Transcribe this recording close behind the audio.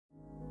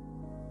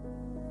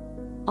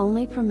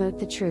only promote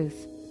the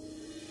truth.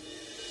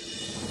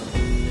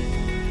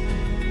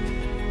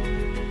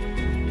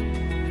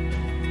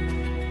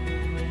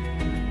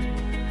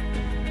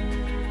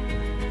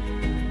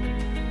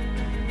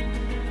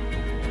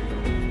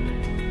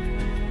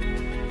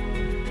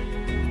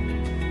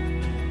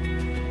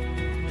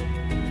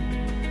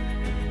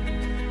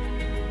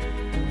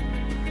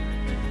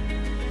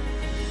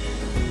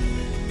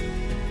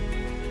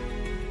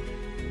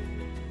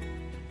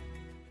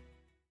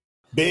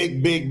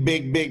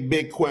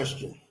 Big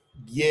question.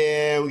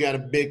 Yeah, we got a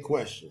big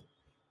question.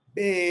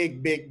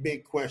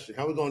 Big question.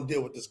 How are we going to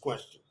deal with this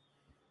question?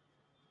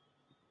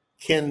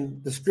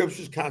 Can the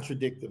scriptures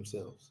contradict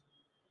themselves?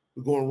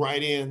 We're going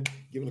right in,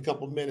 giving a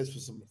couple of minutes for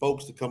some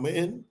folks to come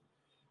in.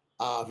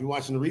 If you're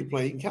watching the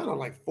replay, you can kind of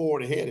like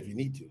forward ahead if you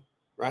need to,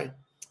 right?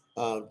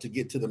 To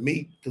get to the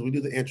meat, because we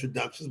do the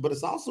introductions. But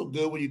it's also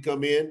good when you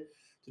come in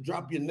to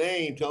drop your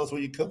name, tell us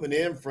where you're coming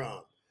in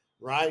from,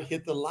 right?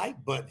 Hit the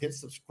like button, hit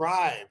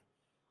subscribe.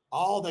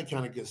 All that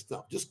kind of good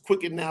stuff. Just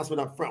quick announcement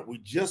up front. We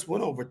just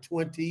went over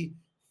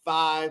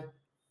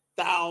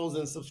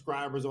 25,000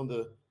 subscribers on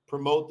the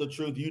Promote the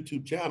Truth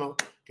YouTube channel.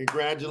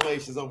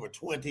 Congratulations, over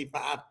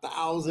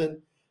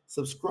 25,000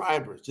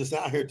 subscribers. Just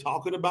out here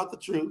talking about the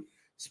truth,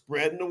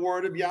 spreading the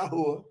word of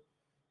Yahuwah,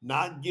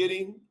 not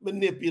getting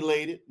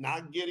manipulated,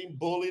 not getting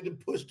bullied and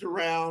pushed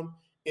around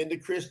into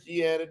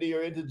Christianity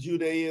or into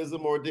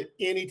Judaism or to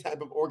any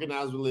type of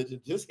organized religion.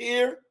 Just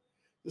here,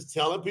 just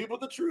telling people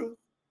the truth.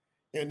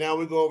 And now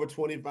we go over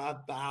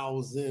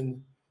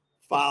 25,000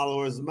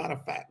 followers. As a matter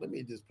of fact, let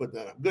me just put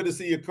that up. Good to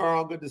see you,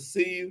 Carl. Good to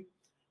see you.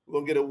 We're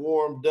going to get it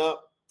warmed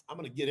up. I'm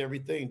going to get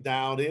everything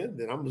dialed in.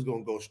 Then I'm just going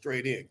to go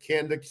straight in.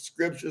 Can the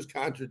scriptures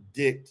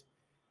contradict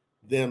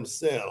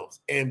themselves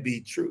and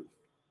be true?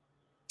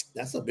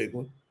 That's a big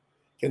one.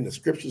 Can the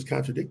scriptures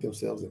contradict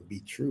themselves and be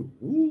true?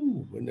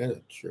 Ooh, isn't that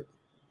a trip?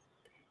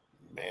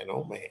 Man,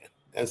 oh man,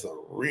 that's a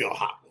real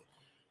hot one.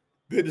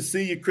 Good to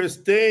see you,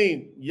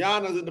 Christine.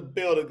 Yana's in the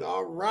building.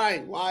 All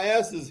right.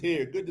 YS is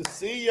here. Good to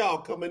see y'all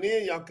coming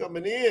in. Y'all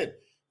coming in.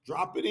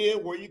 Drop it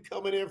in. Where you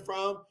coming in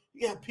from?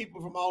 You got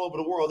people from all over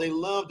the world. They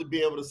love to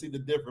be able to see the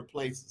different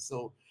places.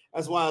 So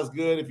that's why it's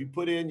good if you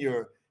put in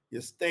your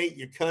state,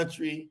 your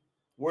country,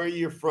 where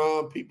you're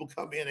from. People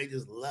come in. They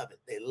just love it.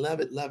 They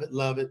love it, love it,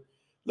 love it.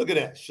 Look at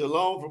that.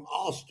 Shalom from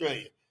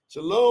Australia.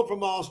 Shalom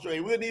from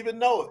Australia. We didn't even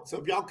know it. So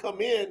if y'all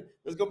come in,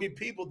 there's going to be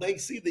people. They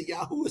see the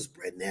Yahoo is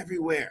spreading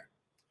everywhere.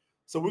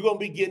 So we're going to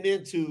be getting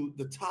into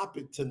the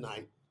topic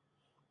tonight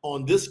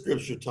on this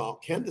scripture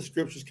talk. Can the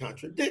scriptures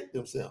contradict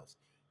themselves?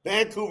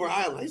 Vancouver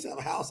Island. I used to have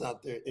a house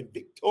out there in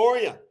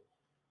Victoria.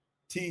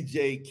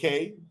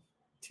 TJK.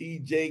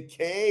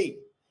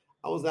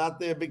 I was out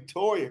there in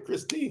Victoria.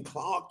 Christine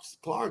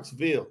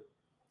Clarksville.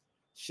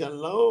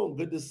 Shalom.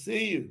 Good to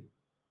see you.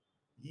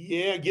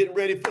 Yeah, getting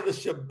ready for the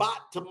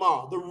Shabbat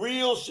tomorrow. The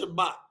real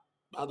Shabbat,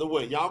 by the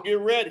way. Y'all get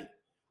ready.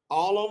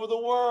 All over the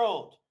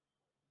world.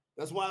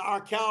 That's why our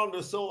calendar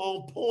is so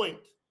on point.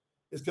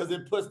 It's because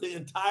it puts the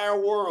entire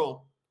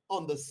world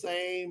on the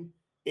same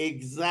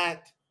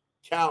exact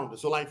calendar.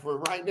 So like for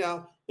right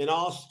now in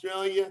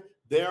Australia,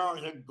 they're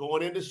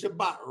going into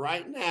Shabbat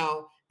right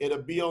now.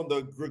 It'll be on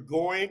the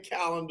Gregorian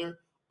calendar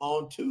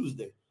on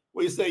Tuesday.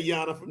 What do you say,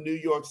 Yana from New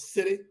York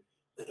City?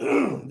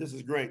 This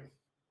is great.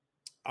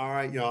 All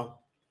right, y'all.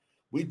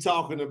 We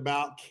talking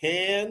about,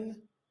 can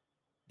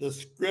the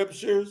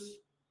scriptures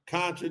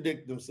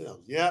contradict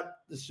themselves? Yep,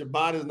 the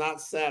Shabbat is not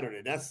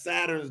Saturday. That's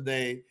Saturn's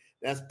day.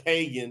 That's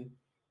pagan.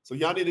 So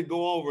y'all need to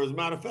go over. As a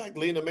matter of fact,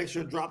 Lena, make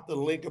sure to drop the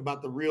link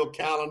about the real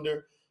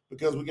calendar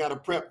because we got to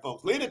prep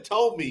folks. Lena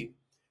told me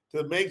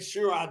to make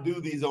sure I do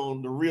these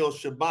on the real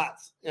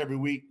Shabbats every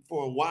week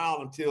for a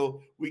while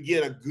until we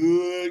get a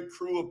good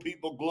crew of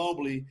people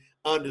globally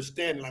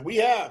understanding. Like we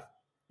have,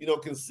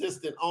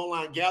 consistent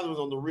online gatherings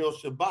on the real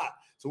Shabbat.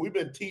 So we've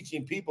been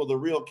teaching people the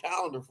real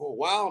calendar for a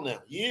while now,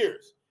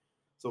 years.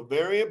 So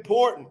very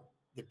important,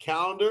 the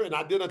calendar. And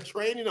I did a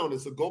training on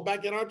this. So go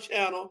back in our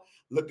channel,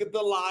 look at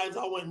the lives.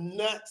 I went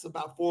nuts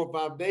about 4 or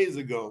 5 days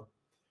ago,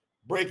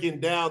 breaking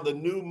down the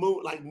new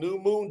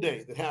moon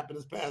day that happened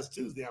this past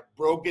Tuesday. I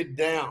broke it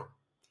down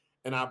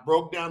and I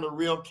broke down the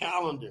real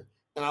calendar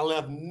and I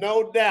left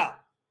no doubt.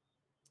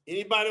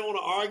 Anybody want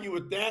to argue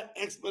with that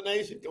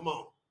explanation? Come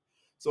on.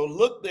 So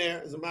look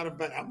there. As a matter of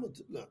fact,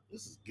 look,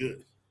 this is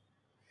good.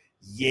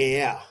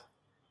 Yeah.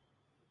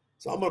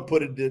 So I'm going to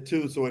put it there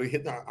too. So it'll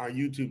hit our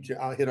YouTube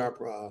channel. I'll hit I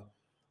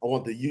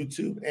want the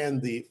YouTube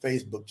and the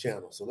Facebook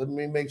channel. So let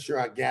me make sure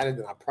I got it.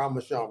 And I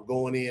promise y'all I'm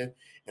going in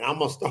and I'm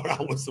going to start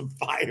out with some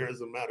fire,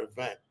 as a matter of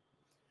fact.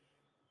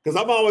 Because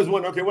I'm always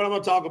wondering, okay, what am I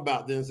going to talk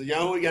about then? So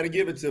Yahuwah, you got to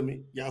give it to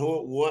me.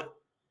 Yahuwah, what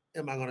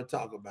am I going to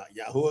talk about?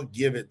 Yahuwah,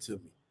 give it to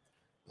me.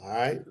 All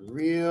right.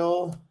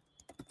 Real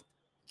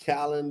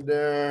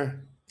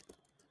calendar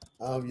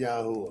of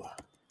Yahuwah.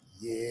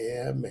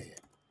 Yeah, man.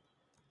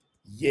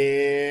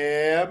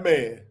 Yeah,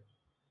 man.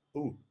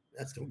 Ooh,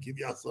 that's going to give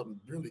y'all something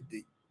really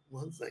deep.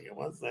 One second.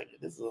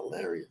 This is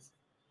hilarious.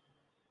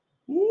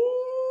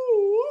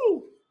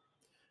 Woo!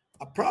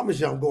 I promise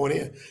you I'm going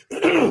in.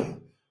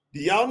 Do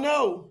y'all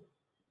know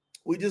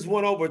We just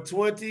went over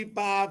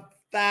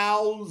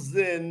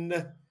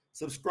 25,000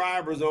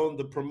 subscribers on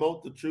the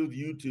Promote the Truth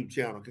YouTube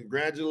channel.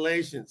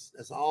 Congratulations.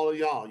 That's all of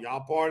y'all.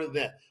 Y'all part of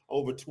that.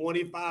 Over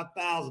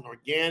 25,000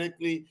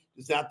 organically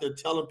just out there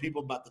telling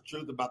people about the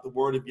truth, about the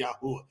word of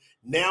Yahuwah.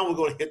 Now we're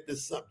going to hit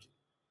this subject.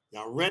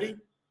 Y'all ready?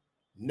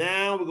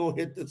 Now we're going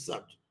to hit this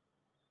subject.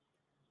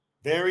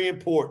 Very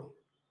important.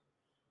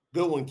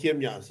 Good one,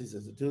 Kim Yas. She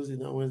says, Tuesday,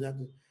 not Wednesday.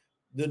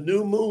 The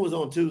new moon was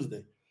on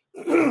Tuesday.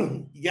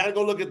 You got to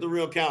go look at the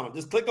real calendar.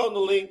 Just click on the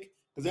link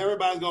because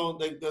everybody's going,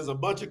 there's a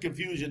bunch of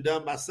confusion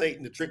done by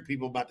Satan to trick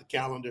people about the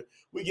calendar.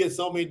 We get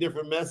so many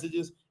different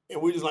messages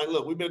and we're just like,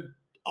 look, we've been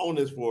on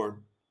this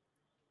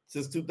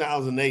since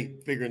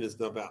 2008, figuring this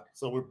stuff out.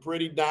 So we're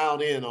pretty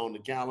dialed in on the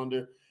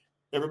calendar.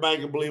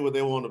 Everybody can believe what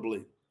they want to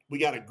believe. We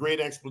got a great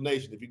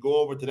explanation. If you go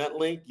over to that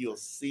link, you'll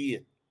see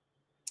it.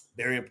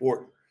 Very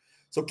important.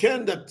 So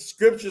can the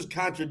scriptures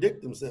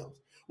contradict themselves?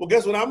 Well,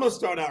 guess what? I'm going to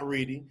start out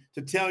reading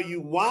to tell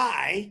you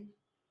why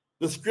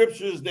the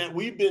scriptures that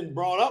we've been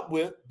brought up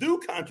with do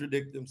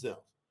contradict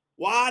themselves.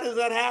 Why does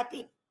that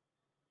happen?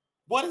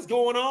 What is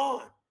going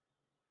on?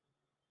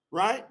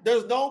 Right?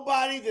 There's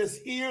nobody that's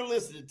here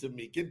listening to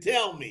me can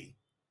tell me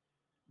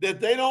that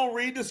they don't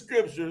read the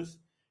scriptures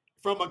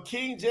from a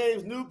King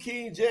James, New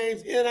King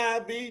James,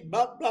 NIV,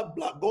 blah, blah,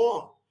 blah. Go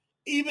on.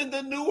 Even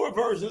the newer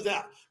versions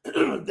out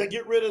that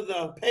get rid of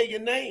the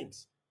pagan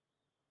names.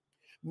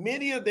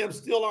 Many of them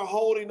still are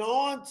holding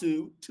on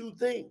to two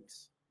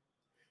things.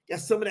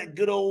 Got some of that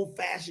good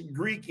old-fashioned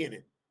Greek in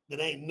it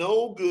that ain't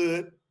no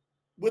good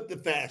with the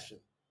fashion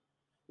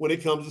when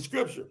it comes to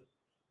scripture.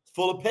 It's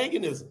full of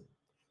paganism.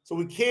 So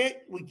we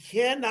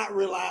cannot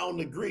rely on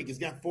the Greek. It's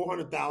got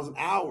 400,000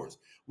 hours.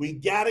 We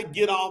got to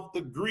get off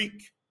the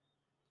Greek.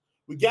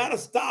 We got to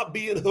stop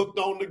being hooked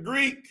on the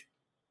Greek.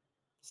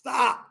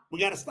 Stop. We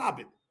got to stop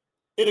it.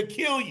 It'll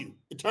kill you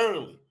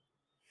eternally.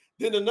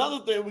 Then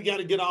another thing we got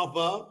to get off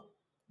of,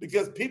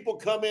 because people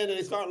come in and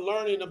they start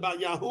learning about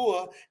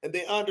Yahuwah and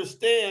they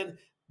understand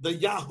the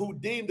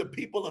Yahudim, the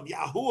people of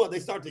Yahuwah, they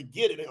start to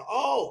get it. They go,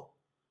 oh.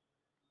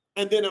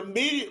 And then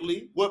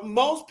immediately what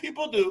most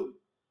people do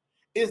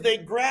is they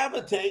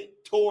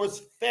gravitate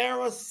towards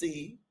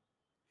Pharisee,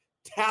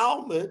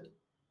 Talmud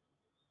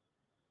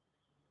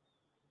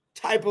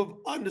type of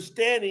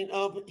understanding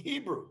of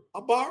Hebrew,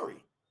 Abari.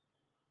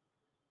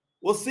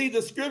 Well, see,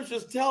 the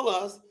scriptures tell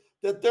us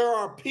that there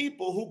are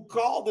people who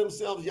call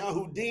themselves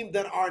Yahudim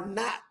that are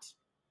not.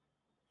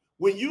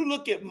 When you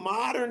look at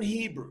modern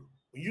Hebrew,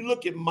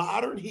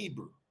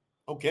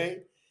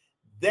 okay,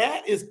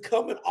 that is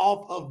coming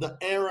off of the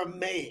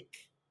Aramaic.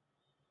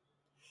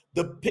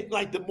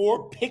 Like the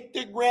more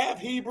pictograph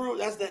Hebrew,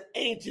 that's that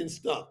ancient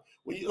stuff.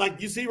 When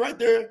you see right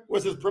there where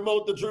it says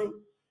promote the truth,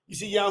 you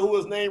see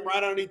Yahuwah's name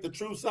right underneath the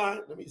true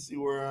sign. Let me see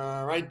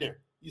where, right there.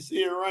 You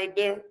see it right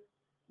there?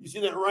 You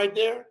see that right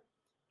there?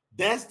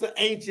 That's the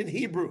ancient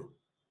Hebrew.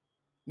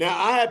 Now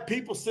I have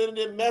people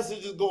sending in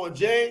messages going,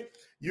 Jay,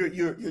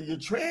 you're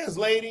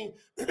translating,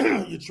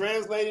 you're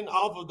translating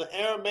off of the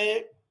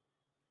Aramaic,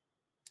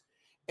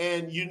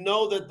 and you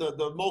know that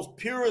the most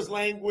purest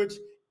language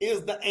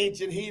is the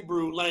ancient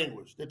Hebrew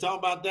language. They're talking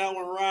about that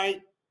one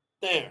right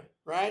there,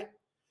 right?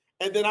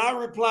 And then I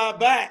reply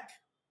back,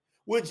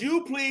 would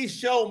you please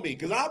show me?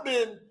 Because I've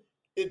been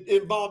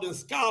involved in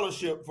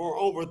scholarship for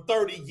over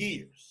 30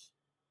 years.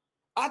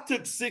 I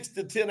took 6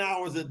 to 10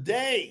 hours a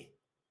day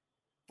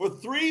for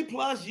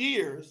 3+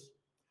 years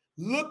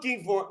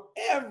looking for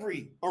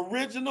every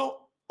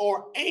original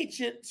or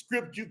ancient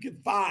script you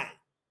could find.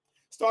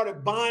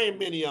 Started buying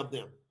many of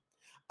them.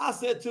 I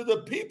said to the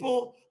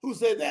people who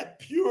say that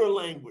pure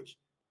language,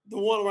 the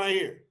one right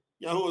here,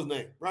 Yahuwah's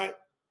name, right?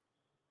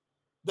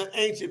 The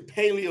ancient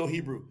Paleo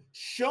Hebrew.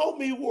 Show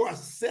me where a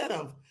set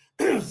of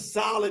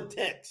solid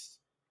texts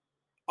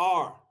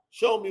are.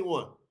 Show me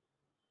one.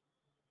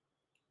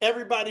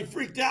 Everybody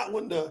freaked out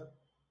when the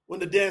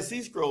Dead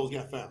Sea Scrolls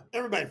got found.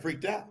 Everybody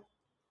freaked out.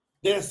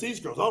 Dead Sea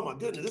Scrolls. Oh my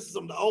goodness, this is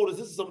some of the oldest.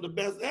 This is some of the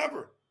best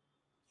ever.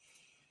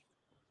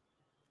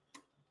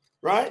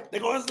 Right? They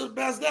go, this is the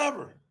best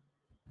ever.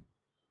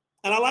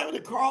 And I like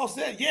what Carl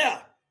said. Yeah,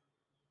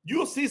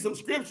 you'll see some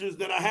scriptures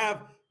that I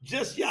have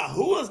just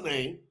Yahuwah's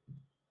name.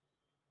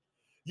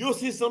 You'll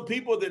see some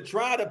people that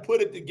try to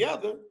put it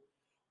together.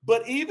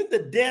 But even the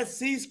Dead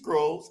Sea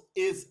Scrolls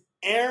is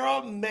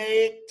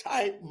Aramaic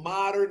type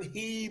modern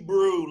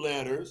Hebrew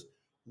letters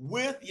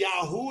with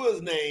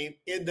Yahuwah's name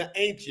in the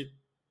ancient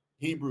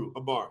Hebrew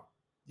Abar.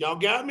 Y'all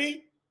got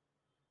me?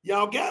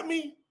 Y'all got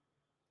me?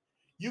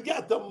 You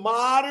got the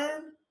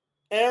modern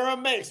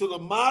Aramaic. So the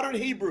modern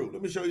Hebrew.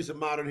 Let me show you some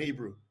modern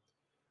Hebrew.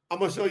 I'm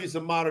going to show you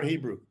some modern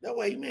Hebrew. That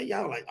way, man,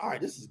 y'all are like, all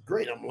right, this is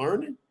great. I'm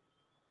learning.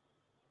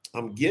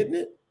 I'm getting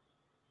it.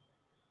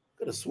 I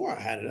could have swore I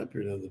had it up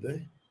here the other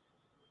day.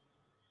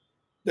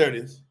 There it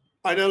is.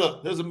 All right, now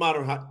look, there's a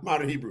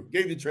modern Hebrew.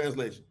 Gave you the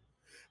translation.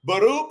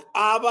 Baruch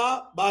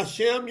Abba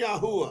Bashem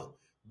Yahuwah.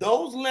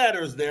 Those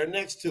letters there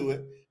next to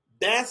it,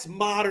 that's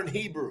modern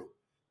Hebrew.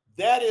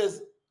 That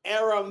is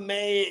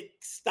Aramaic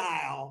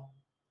style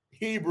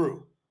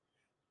Hebrew.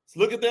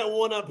 So look at that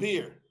one up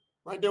here.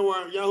 right there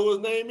where Yahuwah's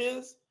name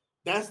is,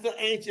 that's the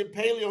ancient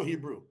Paleo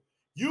Hebrew.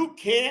 You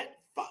can't,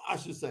 I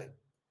should say,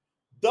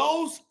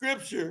 those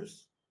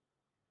scriptures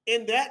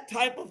in that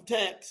type of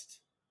text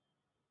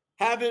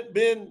haven't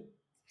been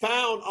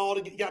found all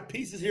together. You got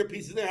pieces here,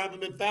 pieces there,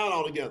 haven't been found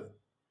all together.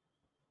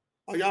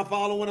 Are y'all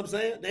following what I'm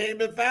saying? They ain't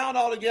been found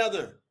all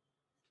together.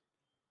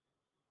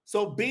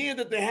 So being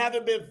that they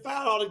haven't been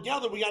found all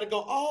together, we got to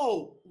go,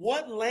 oh,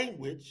 what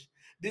language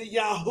did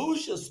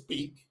Yahusha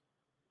speak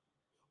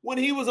when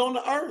he was on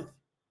the earth?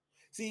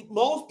 See,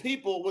 most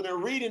people, when they're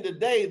reading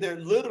today, they're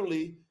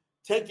literally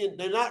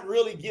they're not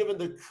really giving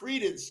the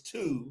credence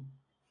to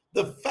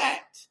the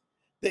fact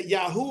that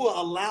Yahuwah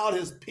allowed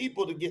his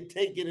people to get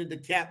taken into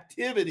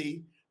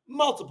captivity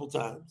multiple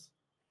times.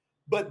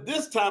 But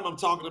this time I'm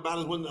talking about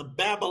is when the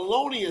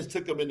Babylonians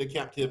took them into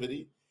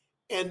captivity,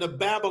 and the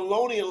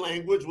Babylonian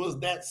language was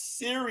that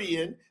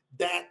Syrian,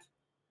 that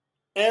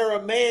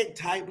Aramaic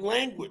type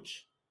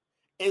language.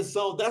 And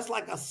so that's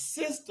like a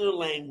sister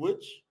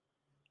language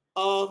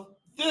of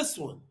this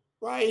one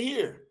right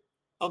here,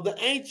 of the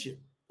ancient.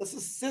 That's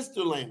a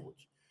sister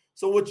language.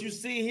 So what you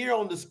see here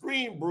on the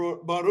screen,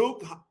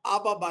 Baruch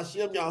Abba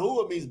Bashem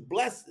Yahuwah, means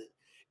blessed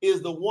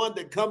is the one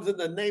that comes in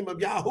the name of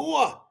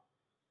Yahuwah.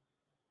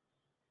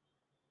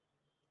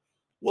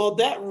 Well,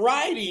 that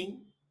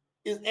writing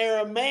is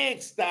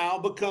Aramaic style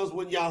because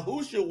when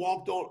Yahusha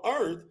walked on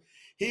earth,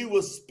 he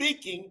was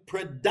speaking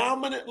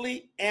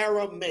predominantly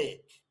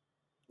Aramaic.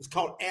 It's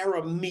called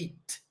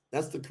Aramite.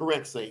 That's the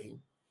correct saying.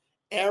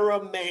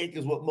 Aramaic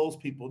is what most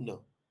people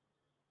know.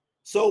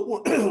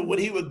 So when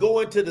he would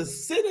go into the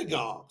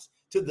synagogues,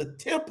 to the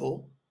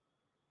temple,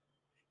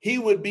 he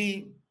would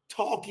be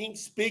talking,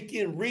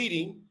 speaking,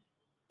 reading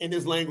in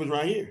this language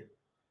right here.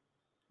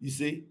 You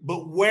see?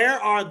 But where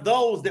are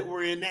those that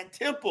were in that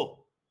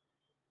temple?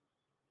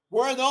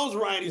 Where are those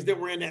writings that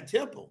were in that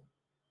temple?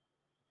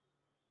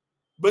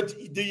 But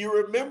do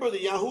you remember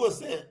that Yahuwah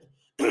said,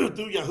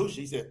 through Yahusha,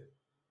 he said,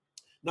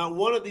 not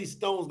one of these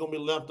stones is going to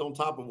be left on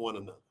top of one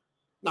another.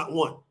 Not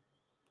one.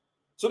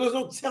 So there's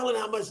no telling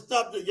how much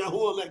stuff that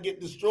Yahuwah let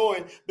get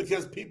destroyed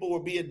because people were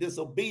being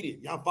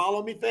disobedient. Y'all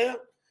follow me, fam?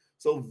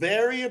 So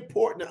very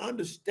important to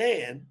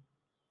understand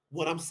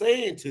what I'm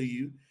saying to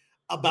you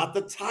about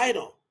the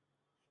title.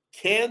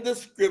 Can the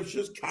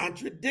scriptures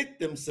contradict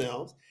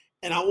themselves?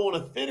 And I want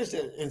to finish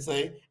it and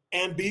say,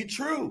 and be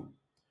true.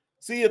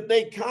 See, if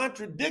they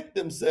contradict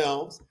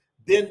themselves,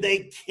 then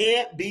they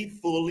can't be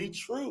fully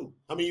true.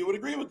 I mean, you would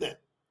agree with that.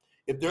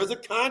 If there's a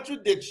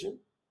contradiction,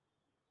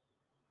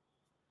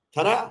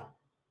 ta-da,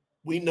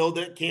 we know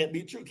that can't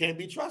be true, can't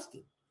be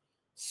trusted.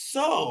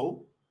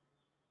 So,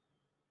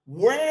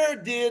 where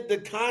did the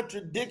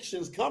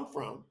contradictions come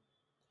from?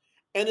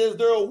 And is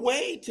there a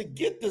way to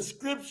get the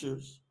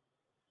scriptures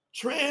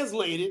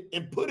translated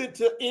and put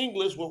into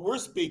English, what we're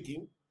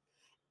speaking,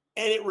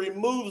 and it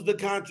removes the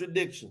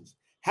contradictions?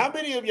 How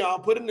many of y'all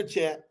put in the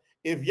chat,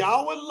 if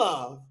y'all would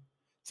love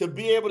to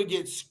be able to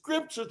get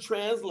scripture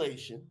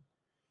translation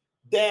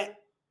that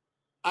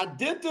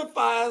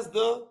identifies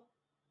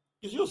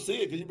because you'll see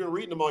it because you've been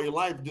reading them all your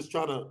life, just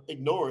trying to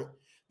ignore it,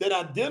 that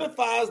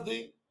identifies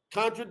the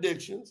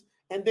contradictions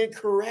and then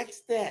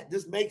corrects that.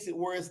 This makes it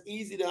where it's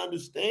easy to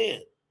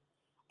understand.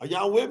 Are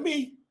y'all with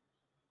me?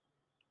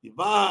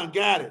 Yvonne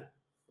got it.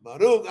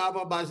 Baruch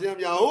Abba Bashem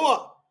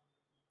Yahuwah.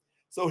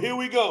 So here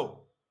we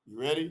go. You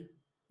ready?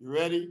 You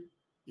ready?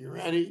 You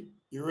ready?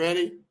 You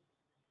ready?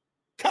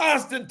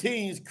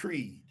 Constantine's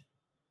Creed.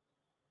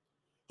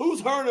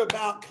 Who's heard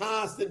about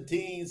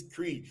Constantine's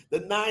Creed, the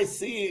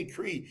Nicene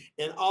Creed,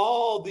 and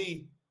all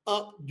the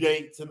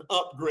updates and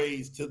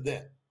upgrades to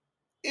that?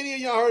 Any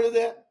of y'all heard of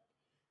that?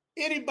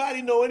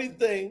 Anybody know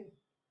anything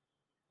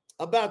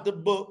about the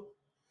book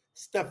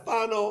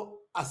Stefano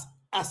what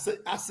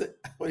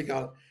do you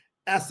call it?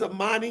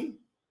 Assamani?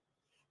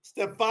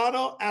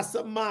 Stefano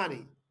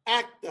Assamani,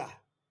 Acta,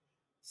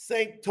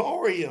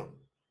 Sanctorium,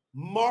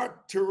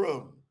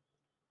 Martyrum,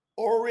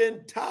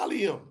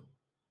 Orientalium,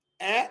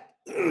 at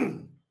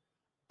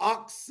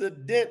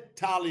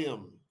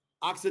Occidentalium,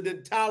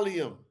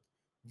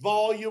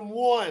 Volume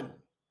 1,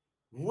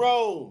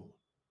 Rome,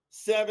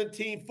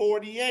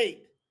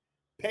 1748,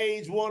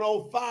 page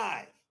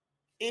 105.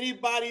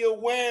 Anybody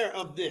aware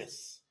of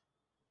this?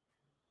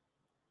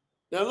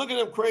 Now look at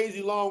them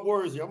crazy long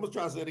words here. I'm going to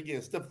try to say it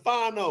again.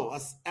 Stefano,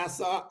 that's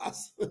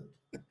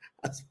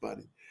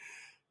funny.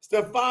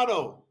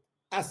 Stefano,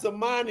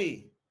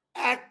 Assamani,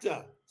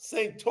 Acta,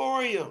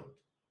 Sanctorium,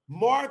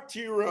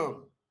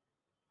 Martyrum,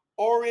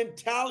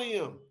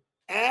 Orientalium,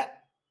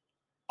 at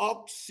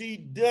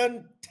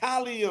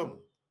Occidentalium,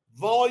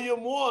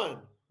 Volume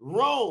 1,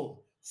 Rome,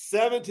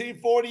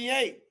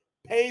 1748,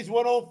 page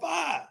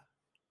 105.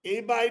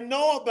 Anybody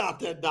know about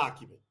that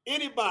document?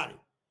 Anybody?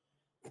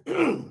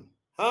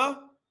 Huh?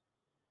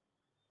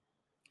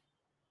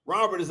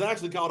 Robert, is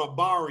actually called a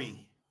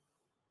Bari.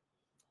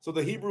 So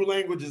the Hebrew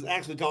language is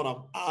actually called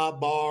a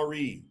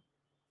Abari.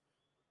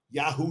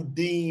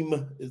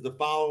 Yahudim is the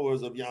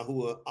followers of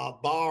Yahuwah.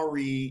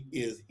 Abari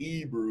is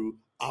Hebrew.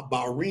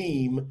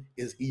 Abarim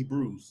is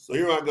Hebrews. So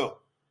here I go.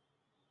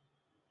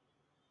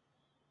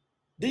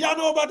 Do y'all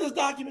know about this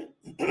document?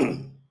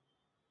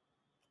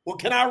 Well,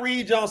 can I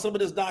read y'all some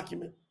of this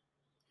document?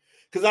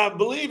 Because I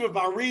believe if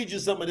I read you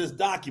some of this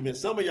document,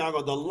 some of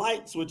y'all the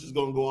light switch is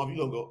going to go off. You're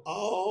going to go,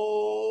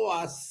 oh,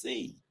 I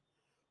see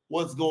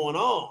what's going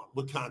on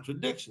with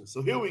contradiction.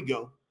 So here we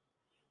go.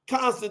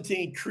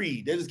 Constantine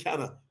Creed. They just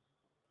kind of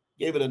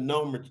gave it a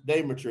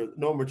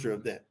nomenclature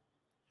of that.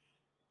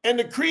 And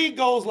the creed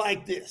goes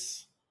like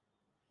this.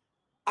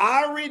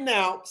 I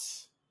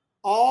renounce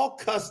all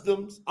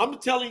customs. I'm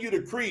telling you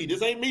the creed.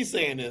 This ain't me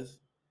saying this.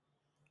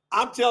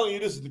 I'm telling you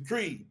this is the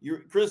creed.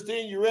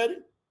 Christine, you ready?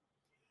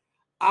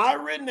 I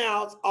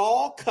renounce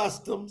all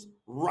customs,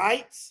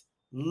 rites,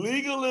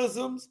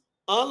 legalisms,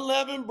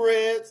 unleavened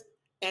breads,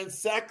 and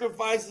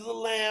sacrifices of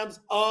lambs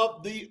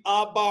of the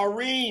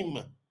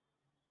Abarim,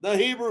 the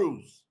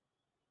Hebrews,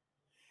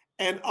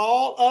 and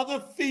all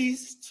other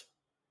feasts,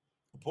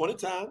 appointed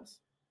times,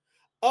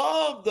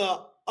 of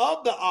the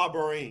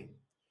Abarim,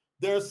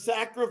 their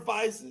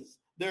sacrifices,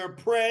 their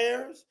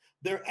prayers,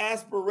 their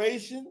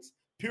aspirations,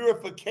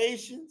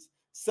 purifications,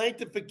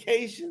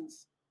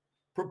 sanctifications,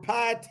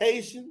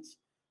 propitiations,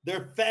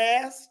 their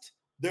fast,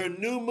 their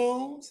new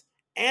moons,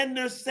 and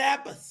their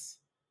Sabbaths,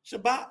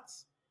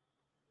 Shabbats.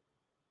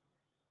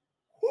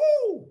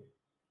 Whoo!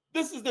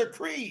 This is their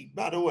creed,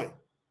 by the way.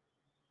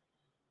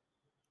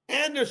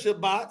 And their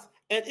Shabbats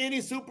and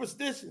any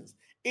superstitions,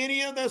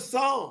 any of their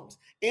songs,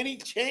 any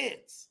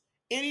chants,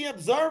 any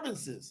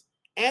observances,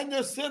 and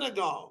their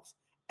synagogues.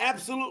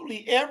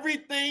 Absolutely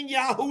everything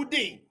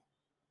Yahudim.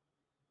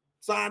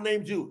 So I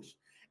named Jewish.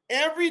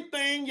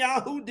 Everything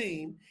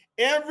Yahudim,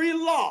 every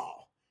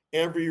law,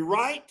 every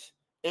rite,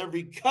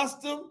 every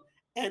custom,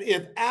 and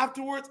if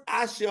afterwards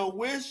I shall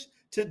wish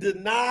to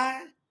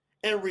deny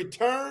and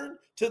return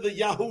to the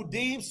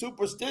Yahudim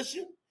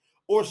superstition,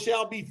 or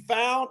shall be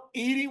found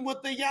eating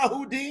with the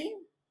Yahudim,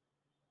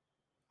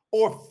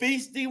 or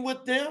feasting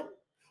with them,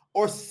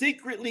 or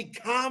secretly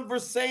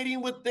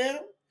conversating with them,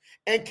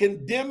 and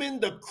condemning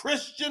the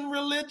Christian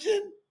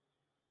religion,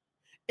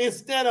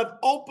 instead of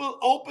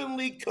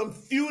openly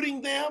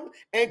confuting them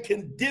and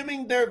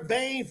condemning their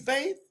vain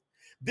faith,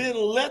 then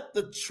let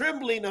the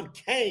trembling of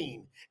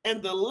Cain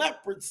and the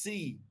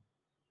leprosy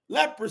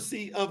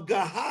of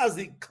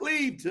Gehazi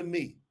cleave to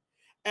me,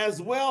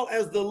 as well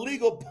as the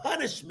legal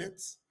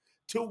punishments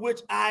to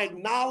which I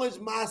acknowledge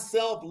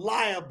myself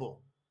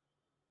liable.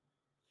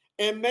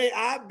 And may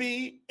I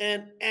be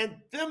an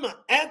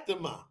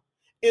anathema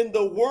in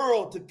the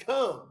world to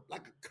come,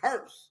 like a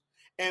curse.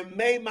 And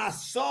may my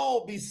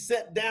soul be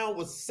set down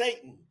with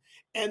Satan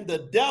and the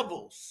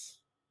devils.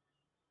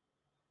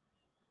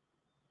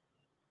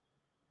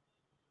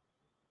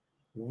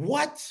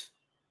 What?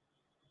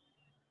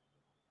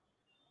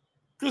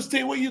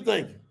 Christine, what you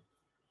thinking?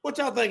 What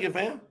y'all thinking,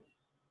 fam?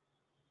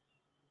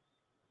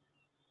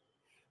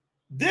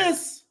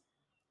 This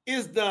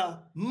is the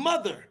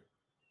mother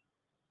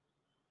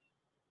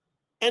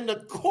and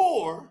the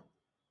core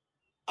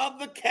of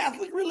the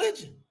Catholic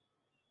religion.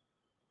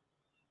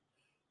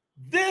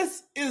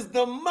 This is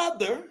the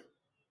mother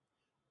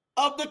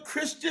of the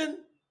Christian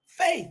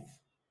faith.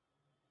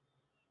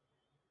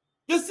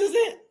 This is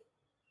it.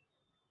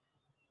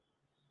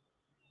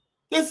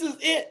 This is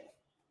it.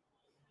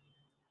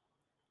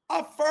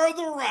 I'm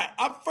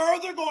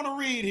further going to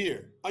read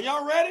here. Are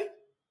y'all ready?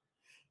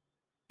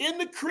 In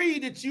the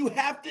creed that you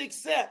have to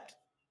accept,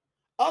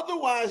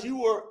 otherwise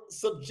you are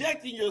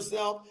subjecting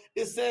yourself,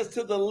 it says,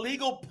 to the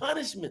legal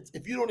punishments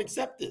if you don't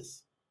accept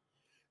this.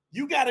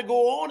 You got to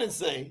go on and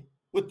say,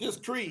 with this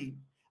creed,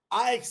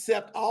 I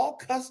accept all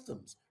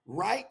customs,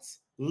 rites,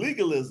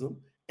 legalism,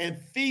 and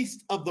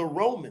feast of the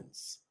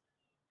Romans,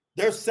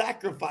 their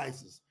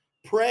sacrifices,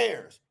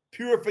 prayers,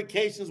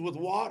 purifications with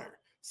water,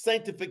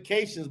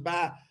 sanctifications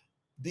by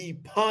the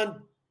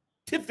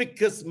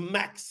Pontificus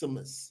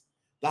Maximus,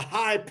 the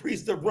high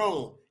priest of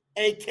Rome,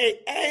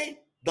 aka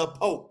the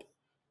Pope.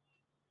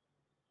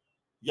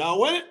 Y'all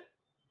with it?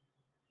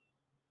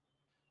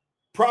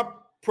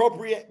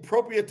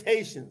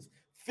 Propitiations,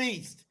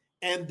 feast,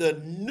 and the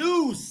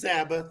new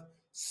Sabbath,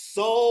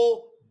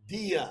 Sol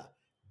Dia,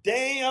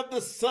 day of the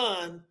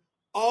sun,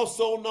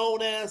 also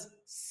known as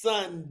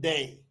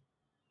Sunday.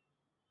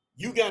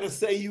 You got to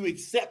say you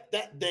accept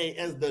that day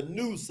as the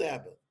new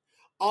Sabbath.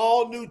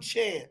 All new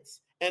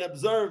chants and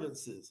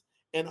observances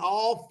and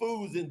all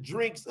foods and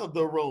drinks of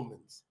the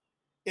Romans.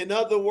 In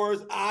other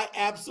words, I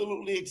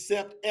absolutely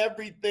accept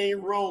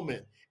everything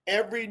Roman,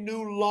 every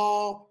new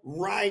law,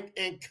 rite,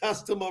 and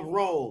custom of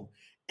Rome,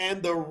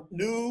 and the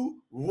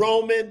new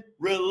Roman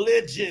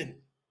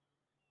religion.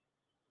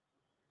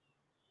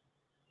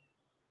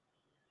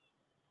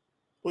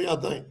 What y'all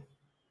think?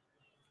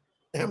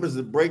 Amber's,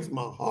 it breaks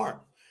my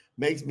heart,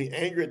 makes me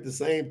angry at the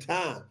same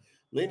time.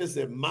 Lena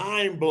said,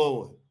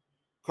 mind-blowing.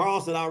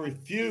 Carl said, I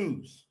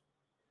refuse.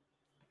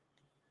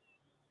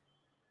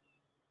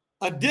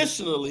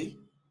 Additionally,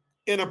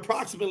 in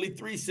approximately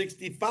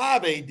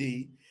 365 AD,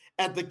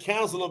 at the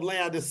Council of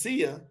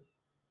Laodicea,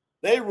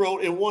 they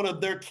wrote in one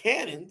of their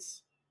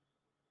canons,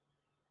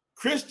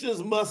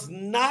 Christians must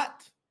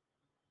not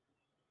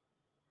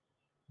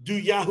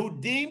do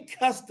Yahudim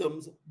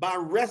customs by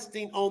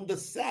resting on the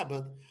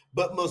Sabbath,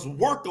 but must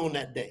work on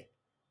that day.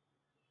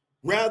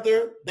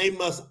 Rather, they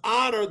must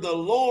honor the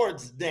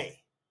Lord's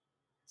day,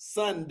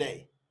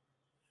 Sunday.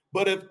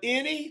 But if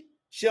any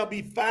shall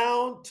be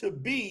found to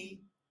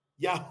be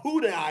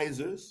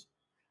Yahudaizers,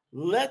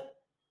 let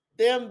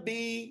them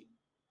be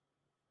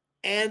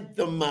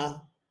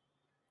anathema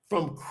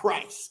from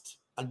Christ,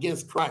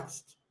 against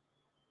Christ.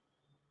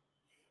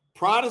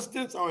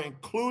 Protestants are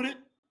included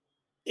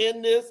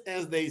in this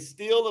as they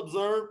still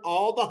observe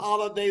all the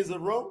holidays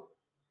of Rome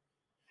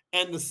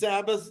and the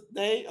Sabbath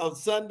day of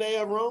Sunday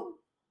of Rome.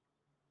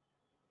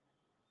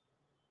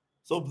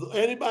 So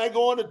anybody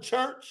going to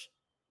church,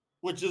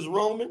 which is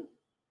Roman,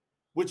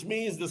 which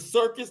means the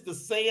circus, the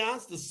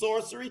seance, the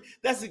sorcery,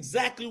 that's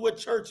exactly what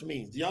church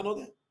means. Do y'all know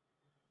that?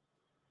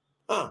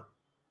 Huh?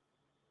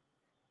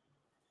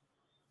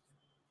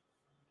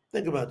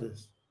 Think about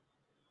this.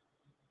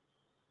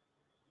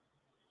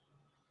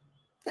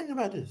 Think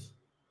about this.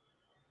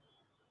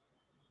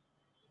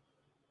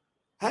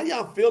 How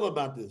y'all feel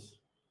about this?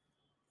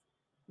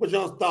 What's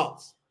y'all's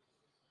thoughts?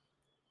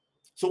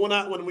 So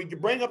when we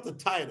bring up the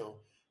title,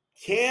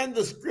 can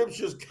the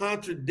scriptures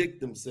contradict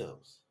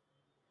themselves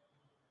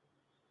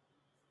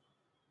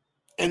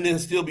and then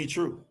still be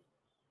true?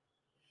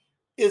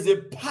 Is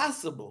it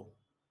possible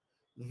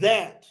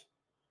that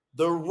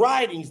the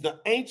writings, the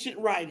ancient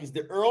writings,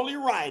 the early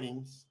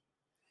writings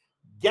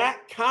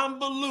got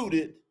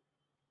convoluted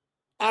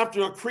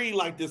after a creed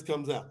like this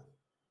comes out?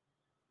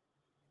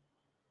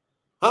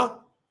 Huh?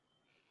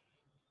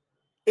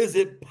 Is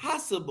it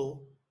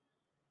possible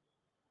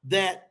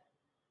that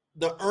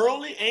the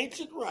early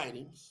ancient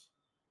writings,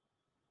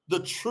 the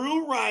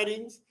true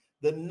writings,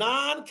 the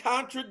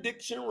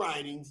non-contradiction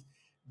writings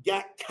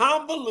got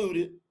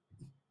convoluted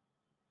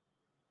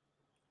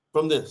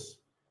from this?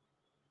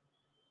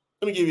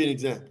 Let me give you an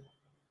example.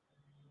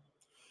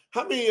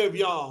 How many of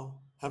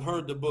y'all have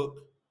heard the book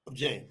of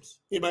James?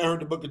 Anybody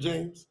heard the book of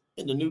James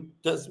in the New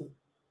Testament?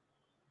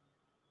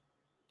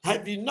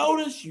 Have you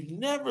noticed you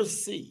never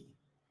see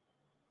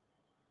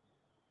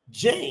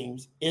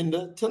James in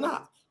the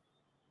Tanakh?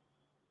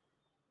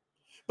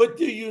 But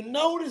do you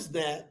notice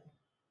that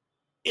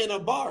in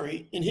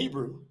Abari, in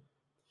Hebrew,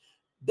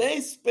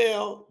 they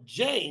spell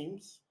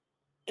James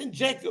and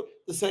Jacob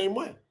the same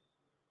way?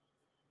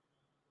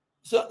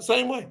 So,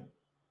 same way.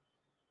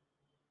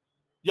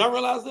 Y'all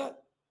realize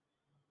that?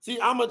 See,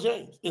 I'm a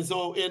James. And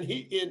so in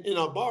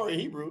Abari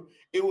Hebrew,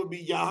 it would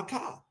be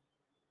Yaakov.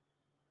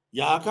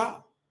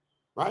 Yaakov,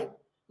 right?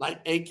 Like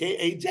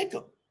AKA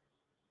Jacob.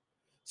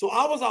 So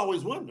I was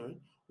always wondering,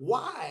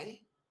 why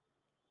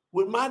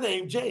would my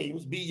name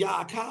James be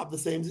Yaakov the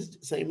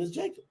same as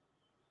Jacob?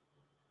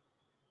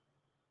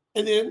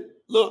 And then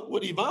look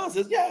what Yvonne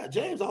says. Yeah,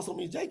 James also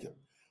means Jacob.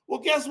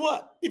 Well, guess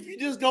what? If you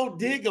just go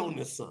dig on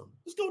this some,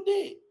 just go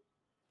dig.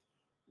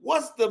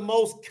 What's the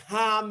most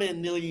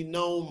commonly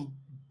known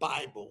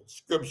Bible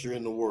scripture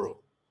in the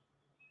world?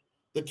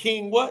 The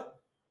King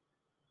what?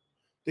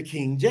 The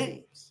King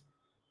James.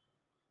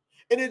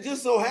 And it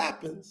just so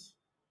happens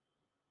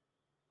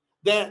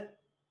that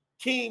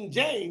King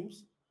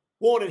James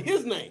wanted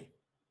his name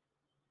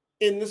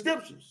in the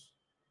scriptures.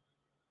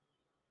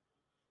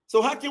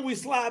 So how can we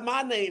slide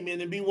my name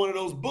in and be one of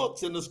those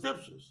books in the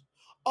scriptures?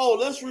 Oh,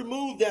 let's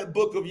remove that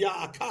book of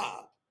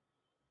Yaakov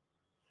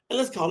and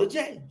let's call it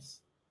James.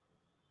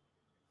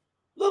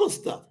 Little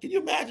stuff. Can you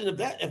imagine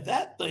if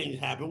that thing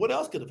happened? What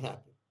else could have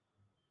happened?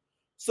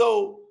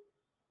 So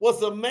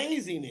what's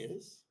amazing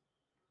is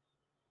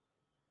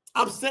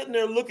I'm sitting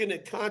there looking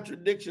at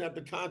contradiction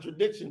after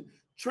contradiction,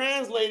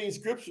 translating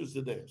scriptures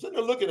today. I'm sitting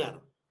there looking at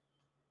them,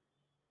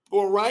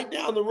 going right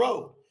down the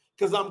road,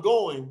 because I'm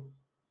going,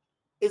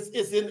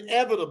 it's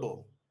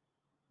inevitable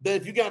that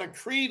if you got a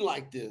creed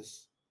like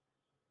this,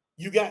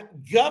 you got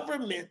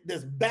government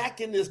that's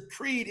backing this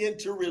creed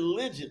into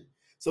religion.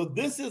 So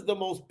this is the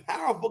most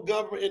powerful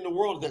government in the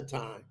world at that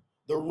time,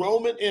 the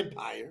Roman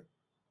Empire.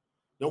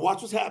 Now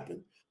watch what's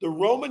happened. The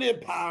Roman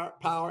Empire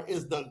power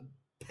is the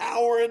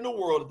power in the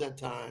world at that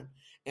time.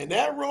 And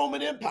that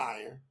Roman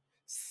Empire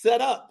set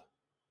up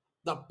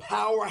the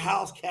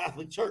powerhouse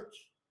Catholic Church.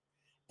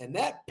 And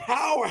that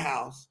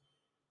powerhouse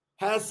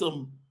has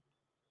some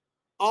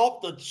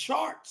off the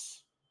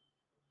charts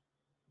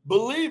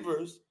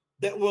believers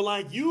that were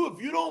like, you, if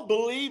you don't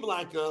believe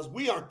like us,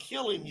 we are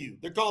killing you.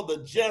 They're called the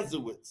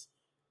Jesuits.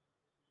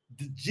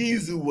 The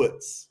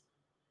Jesuits.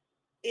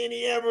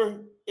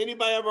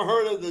 Anybody ever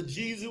heard of the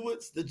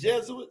Jesuits, the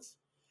Jesuits?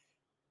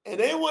 And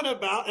they went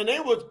about and they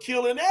were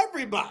killing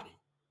everybody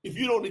if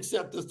you don't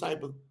accept this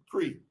type of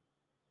creed.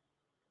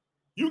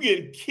 You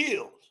get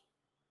killed.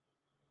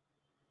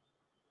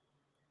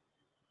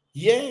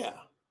 Yeah.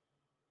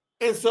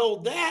 And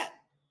so that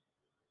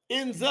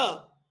ends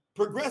up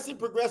progressing.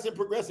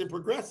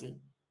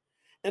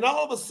 And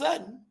all of a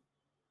sudden,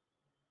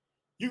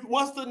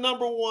 what's the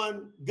number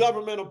one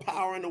governmental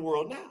power in the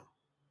world now?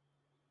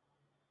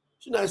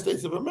 It's the United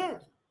States of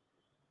America.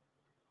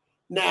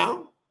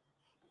 Now,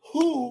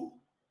 who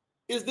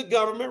is the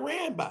government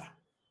ran by?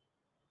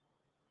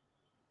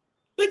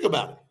 Think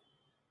about it.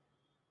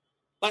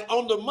 Like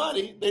on the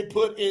money, they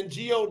put in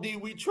G-O-D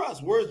we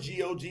trust. Where's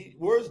G-O-D?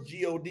 Where's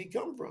G-O-D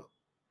come from?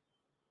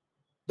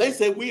 They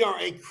say we are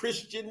a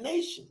Christian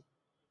nation.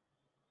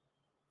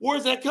 Where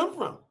does that come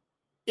from?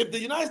 If the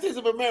United States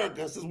of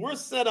America says we're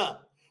set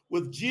up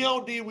with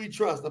G-O-D we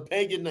trust, a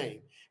pagan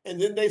name, and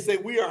then they say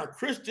we are a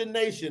Christian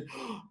nation,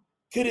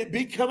 could it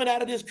be coming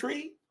out of this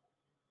creed?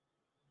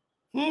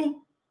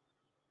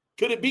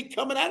 Could it be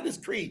coming out of this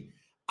creed?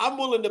 I'm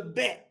willing to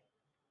bet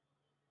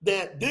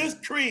that this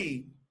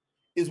creed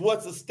is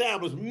what's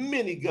established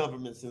many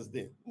governments since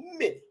then.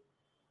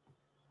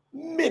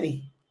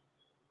 Many.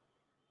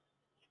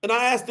 And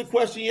I asked the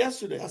question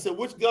yesterday. I said,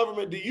 which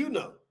government do you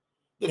know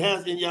that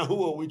has in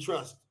Yahuwah we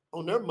trust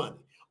on their money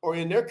or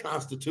in their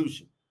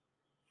constitution?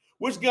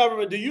 Which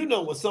government do you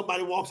know when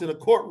somebody walks in a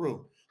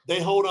courtroom,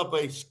 they hold up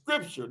a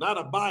scripture, not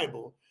a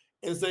Bible,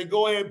 and say,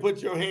 go ahead and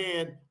put your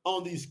hand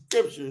on these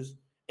scriptures,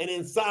 and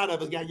inside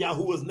of it got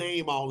Yahuwah's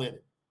name all in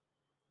it.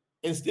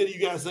 Instead, you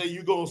got to say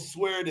you're going to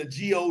swear to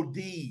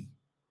G-O-D.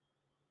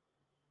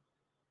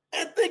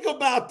 And think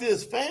about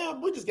this,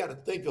 fam. We just got to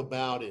think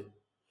about it.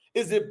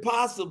 Is it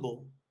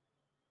possible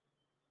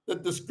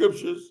that the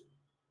scriptures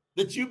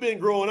that you've been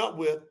growing up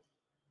with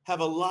have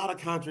a lot of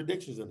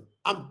contradictions in them?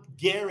 I'm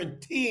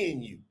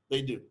guaranteeing you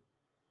they do.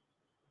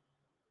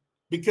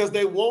 Because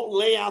they won't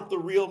lay out the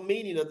real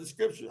meaning of the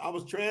scripture. I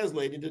was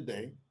translating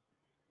today.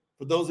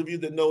 For those of you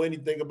that know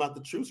anything about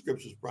the True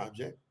Scriptures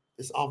Project,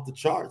 it's off the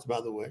charts, by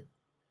the way.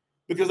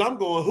 Because I'm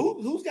going,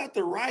 who's got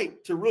the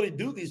right to really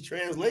do these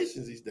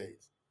translations these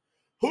days?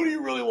 Who do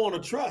you really want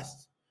to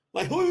trust?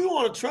 Like, who do you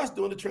want to trust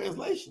doing the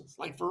translations?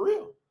 Like, for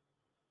real.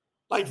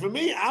 Like, for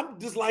me, I'm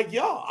just like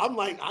y'all. I'm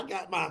like, I'm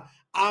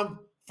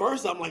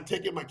like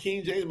taking my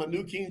King James, my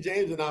New King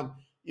James, and I'm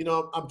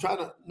trying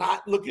to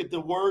not look at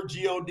the word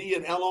G-O-D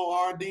and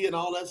L-O-R-D and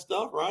all that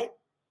stuff, right?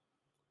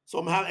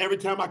 So every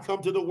time I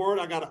come to the word,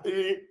 I got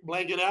to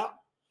blank it out.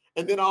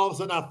 And then all of a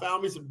sudden, I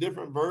found me some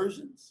different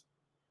versions,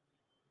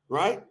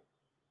 right?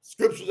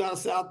 Scriptures out of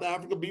South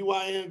Africa,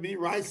 BYNV,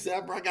 Right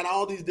Separate. I got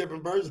all these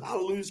different versions,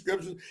 hallelujah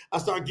scriptures. I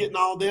start getting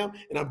all them,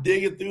 and I'm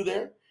digging through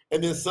there.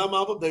 And then some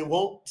of them, they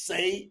won't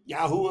say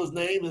Yahuwah's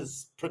name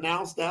is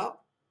pronounced out.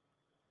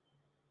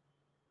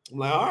 I'm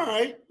like, all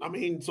right. I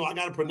mean, so I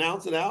got to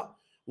pronounce it out.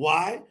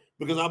 Why?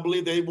 Because I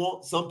believe they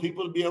want some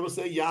people to be able to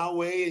say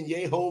Yahweh and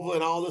Yehovah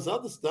and all this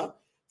other stuff.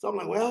 So I'm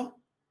like, well,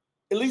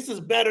 at least it's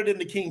better than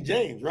the King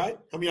James, right?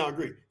 How many of y'all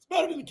agree? It's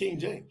better than the King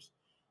James.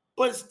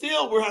 But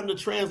still, we're having to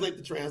translate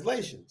the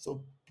translation.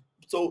 So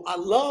I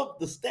love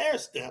the stair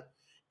step,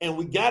 and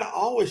we got to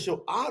always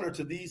show honor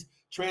to these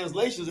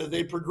translations as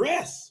they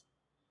progress.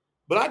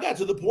 But I got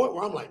to the point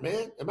where I'm like,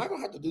 man, am I going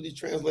to have to do these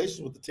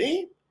translations with the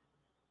team?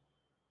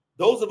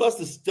 Those of us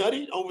that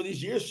studied over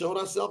these years, showed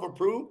ourselves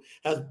approved,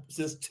 has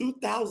since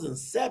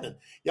 2007.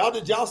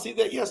 Did y'all see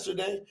that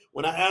yesterday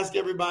when I asked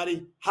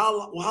everybody,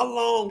 how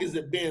long has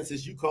it been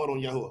since you called on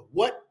Yahuwah?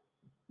 What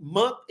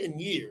month and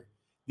year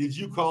did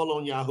you call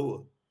on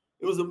Yahuwah?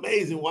 It was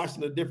amazing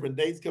watching the different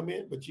dates come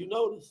in, but you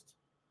noticed.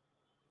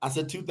 I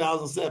said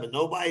 2007.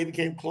 Nobody even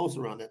came close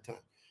around that time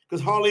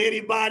because hardly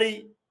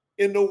anybody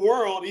in the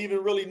world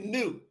even really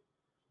knew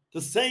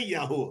to say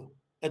Yahuwah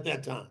at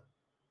that time.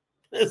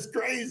 It's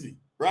crazy.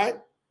 Right?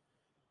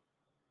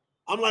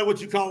 I'm like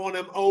what you call one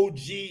of them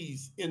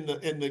OGs in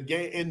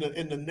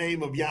the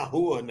name of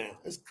Yahuwah now.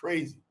 It's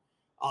crazy.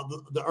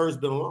 The earth's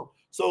been alone.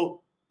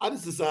 So I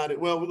just decided,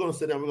 well, we're going to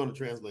sit down, we're going to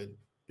translate it,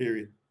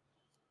 period.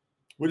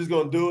 We're just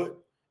going to do it.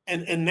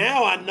 And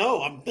now I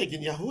know, I'm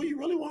thinking, Yahuwah, you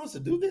really want us to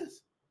do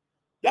this?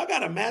 Y'all got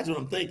to imagine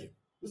what I'm thinking.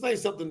 This ain't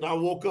something that I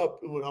woke up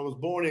when I was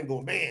born and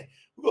going, man,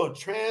 we're going to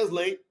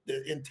translate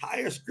the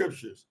entire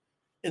scriptures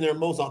in their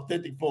most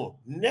authentic form.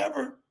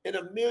 Never in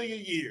a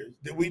million years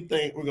did we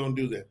think we're going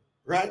to do that,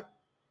 right?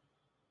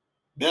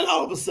 Then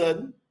all of a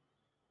sudden,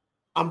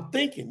 I'm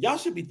thinking, y'all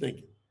should be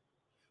thinking,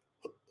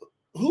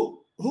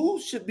 who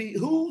should be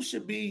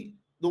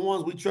the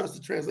ones we trust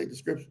to translate the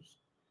scriptures?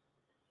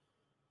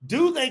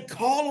 Do they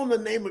call on the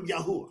name of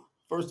Yahuwah,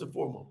 first and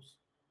foremost?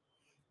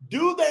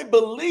 Do they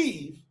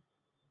believe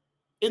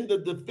in the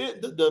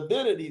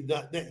divinity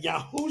that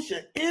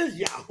Yahusha is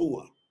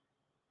Yahuwah?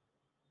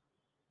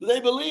 Do they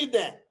believe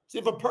that? See,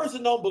 if a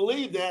person don't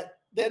believe that,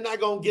 they're not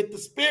going to get the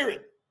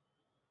spirit.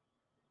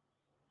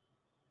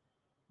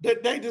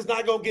 That they just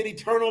not going to get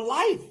eternal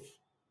life.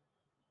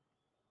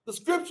 The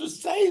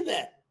scriptures say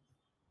that.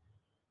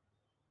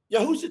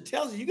 Yahusha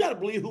tells you got to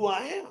believe who I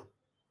am.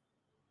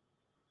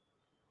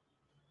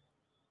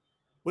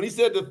 When he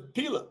said to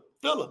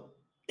Philip,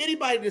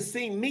 anybody that's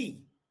seen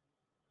me,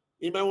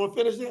 anybody want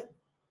to finish that?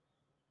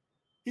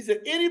 He said,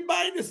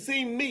 anybody that's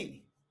seen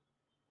me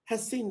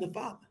has seen the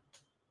Father.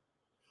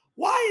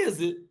 Why is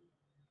it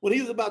when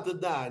he was about to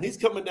die and he's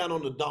coming down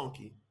on the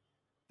donkey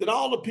that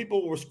all the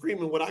people were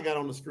screaming what I got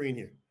on the screen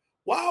here?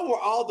 Why were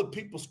all the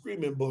people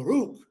screaming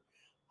Baruch,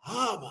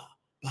 Abba,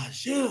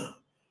 Bashem,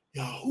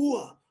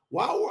 Yahuwah?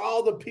 Why were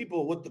all the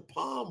people with the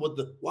palm,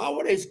 why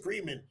were they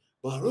screaming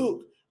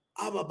Baruch,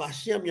 Abba,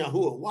 Bashem,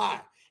 Yahuwah?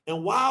 Why?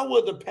 And why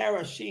were the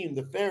Parashim,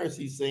 the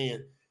Pharisees,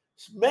 saying,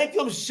 make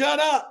them shut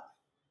up?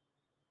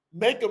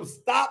 Make them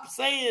stop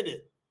saying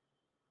it.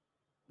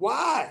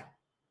 Why?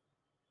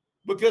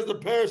 Because the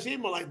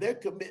Parashim are like, they're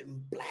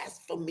committing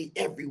blasphemy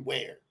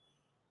everywhere.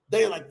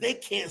 They're like, they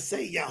can't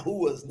say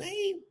Yahuwah's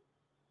name.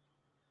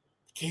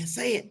 Can't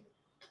say it.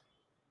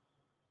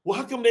 Well,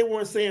 how come they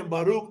weren't saying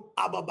Baruch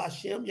Abba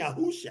Bashem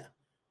Yahusha?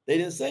 They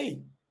didn't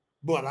say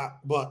but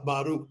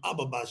Baruch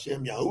Abba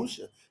Bashem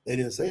Yahusha. They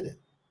didn't say that.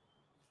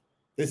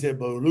 They said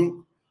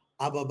Baruch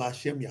Abba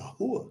Bashem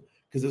Yahuwah,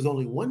 because there's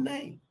only one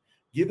name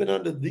given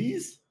under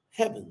these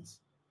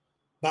heavens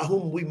by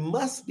whom we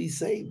must be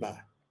saved by.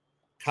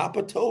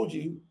 Kappa told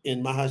you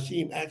in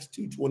Mahashim Acts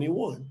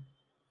 2:21,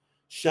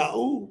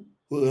 Shaul,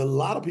 who a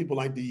lot of people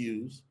like to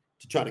use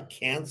to try to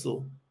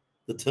cancel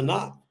the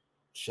Tanakh.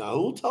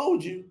 Shaul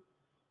told you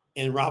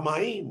in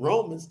Ramaim,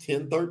 Romans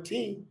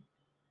 10:13,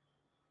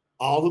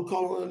 all who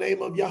call on the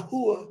name of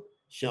Yahuwah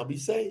shall be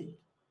saved.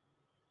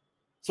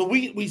 So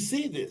we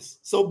see this.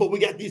 So, but we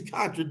got these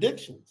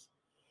contradictions.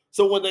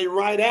 So when they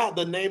write out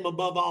the name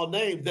above all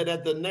names, that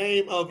at the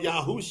name of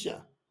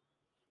Yahusha,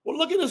 well,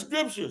 look at the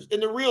scriptures in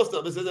the real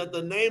stuff. It says at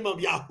the name of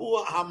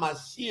Yahuwah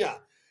HaMashiach,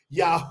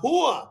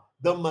 Yahuwah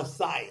the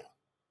Messiah.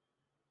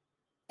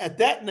 At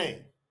that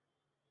name,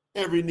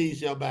 every knee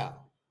shall bow.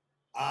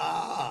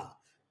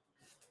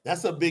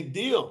 That's a big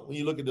deal when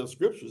you look at those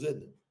scriptures,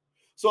 isn't it?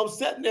 So I'm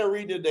sitting there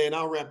reading today, and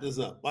I'll wrap this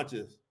up. Watch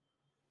this.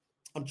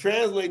 I'm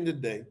translating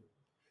today.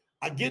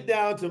 I get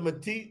down to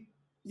Matit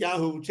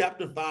Yahu,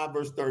 chapter 5,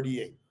 verse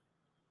 38.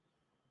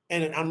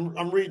 And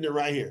I'm reading it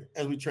right here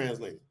as we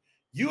translate it.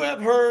 You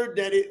have heard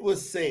that it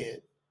was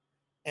said,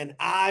 an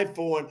eye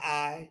for an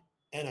eye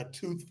and a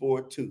tooth for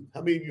a tooth.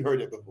 How many of you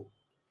heard that before?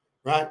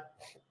 Right?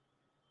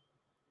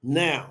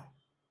 Now,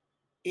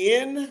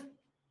 in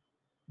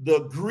the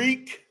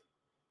Greek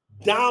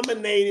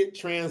dominated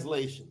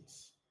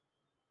translations,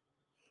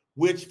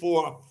 which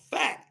for a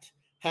fact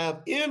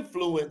have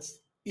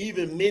influenced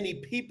even many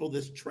people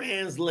that's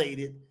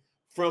translated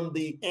from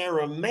the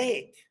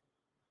Aramaic,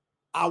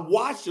 I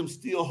watch them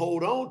still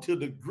hold on to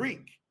the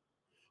Greek,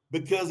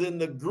 because in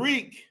the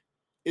Greek,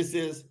 it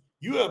says,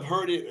 you have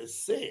heard it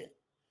said,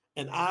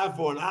 an eye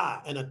for an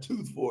eye and a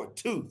tooth for a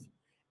tooth.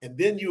 And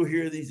then you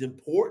hear these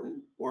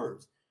important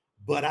words,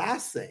 but I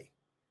say.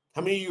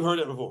 How many of you heard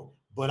it before?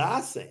 But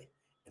I say,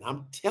 and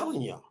I'm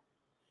telling y'all,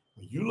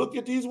 when you look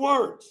at these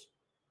words,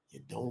 you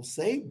don't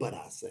say, but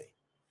I say.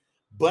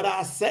 But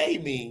I say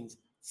means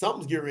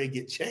something's getting ready to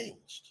get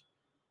changed.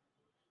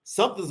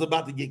 Something's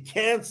about to get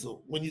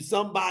canceled when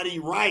somebody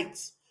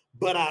writes,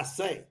 but I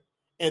say,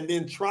 and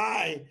then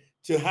try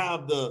to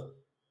have the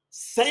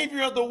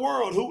Savior of the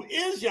world, who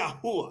is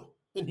Yahuwah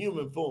in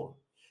human form,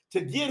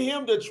 to get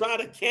him to try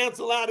to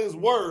cancel out his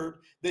word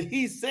that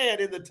he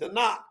said in the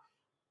Tanakh,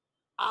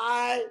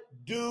 I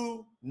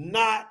do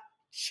not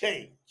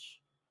change.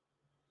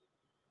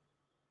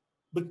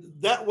 But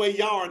that way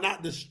y'all are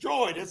not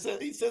destroyed. He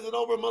says it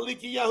over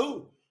Maliki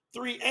Yahu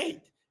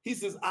 3:8. He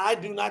says, I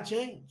do not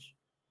change.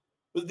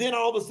 But then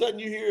all of a sudden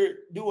you hear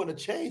it doing a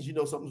change, you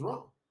know something's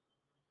wrong.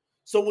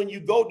 So when you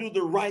go do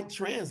the right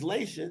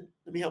translation,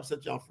 let me help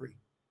set y'all free.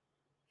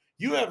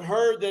 You have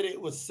heard that it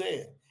was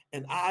said,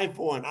 an eye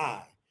for an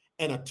eye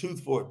and a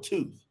tooth for a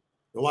tooth.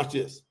 Now watch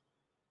this.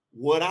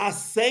 What I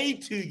say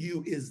to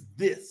you is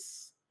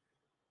this.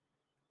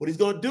 What he's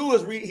going to do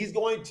is he's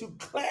going to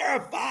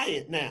clarify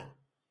it now.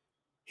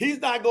 He's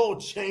not going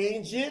to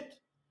change it.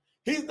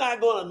 He's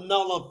not going to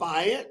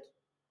nullify it.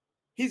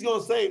 He's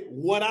going to say,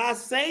 what I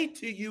say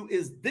to you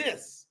is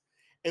this.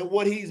 And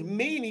what he's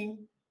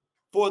meaning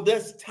for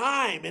this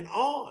time and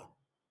on.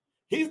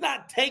 He's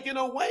not taking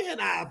away an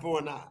eye for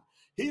an eye.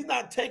 He's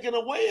not taking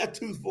away a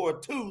tooth for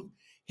a tooth.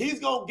 He's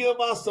going to give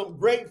us some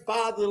great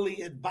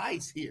fatherly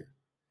advice here.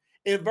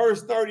 In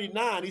verse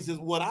 39, he says,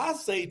 what I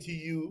say to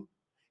you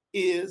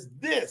is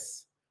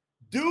this.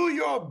 Do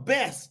your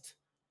best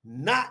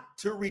not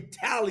to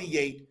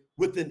retaliate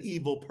with an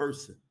evil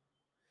person.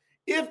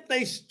 If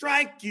they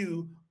strike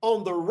you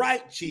on the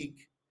right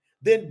cheek,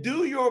 then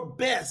do your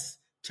best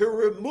to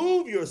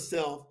remove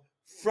yourself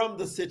from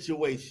the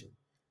situation.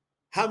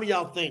 How many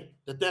of y'all think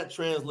that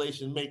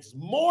translation makes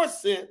more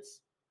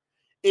sense?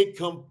 It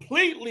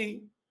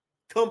completely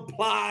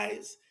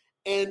complies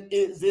and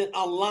is in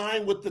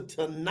line with the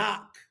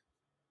Tanakh.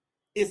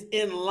 It's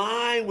in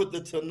line with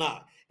the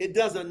Tanakh. It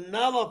doesn't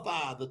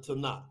nullify the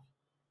Tanakh.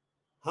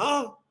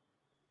 Huh?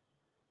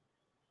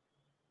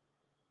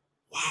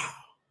 Wow.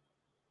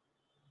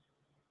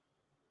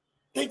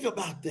 Think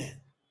about that.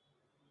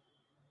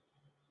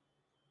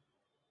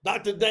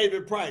 Dr.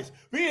 David Price.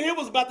 Me and him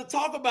was about to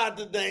talk about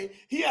it today.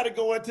 He had to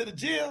go into the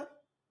gym.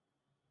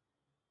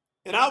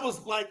 And I was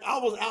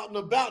out and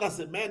about. I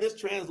said, man, this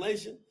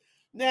translation.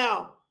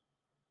 Now,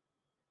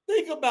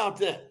 think about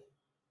that.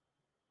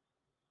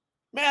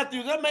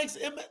 Matthew,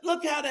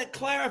 look how that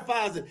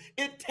clarifies it.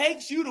 It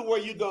takes you to where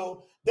you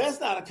go, that's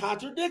not a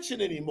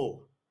contradiction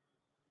anymore.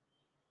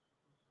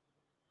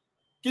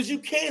 Because you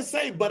can't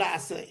say, but I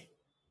say.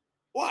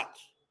 Watch.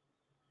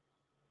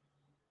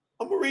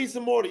 I'm going to read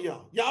some more to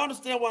y'all. Y'all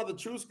understand why the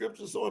true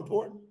scripture is so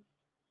important?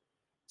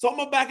 So I'm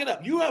going to back it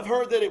up. You have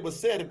heard that it was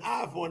said, an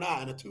eye for an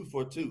eye and a tooth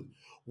for a tooth.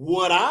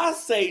 What I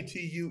say to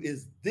you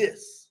is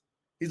this.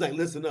 He's like,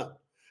 listen up.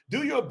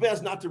 Do your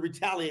best not to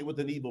retaliate with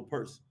an evil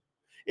person.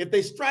 If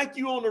they strike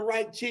you on the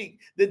right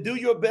cheek, then do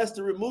your best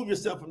to remove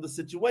yourself from the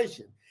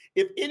situation.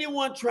 If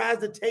anyone tries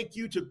to take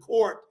you to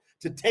court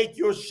to take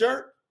your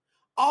shirt,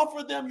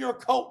 offer them your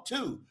coat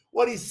too.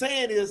 What he's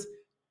saying is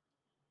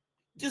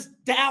just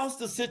douse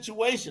the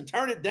situation,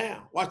 turn it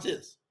down. Watch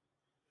this.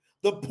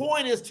 The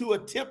point is to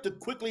attempt to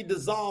quickly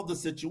dissolve the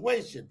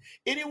situation.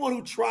 Anyone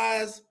who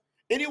tries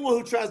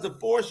to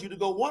force you to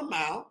go 1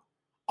 mile,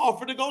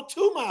 offer to go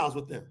 2 miles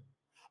with them.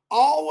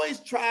 Always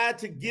try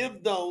to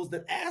give those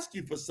that ask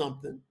you for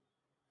something.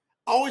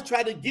 Always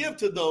try to give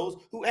to those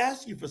who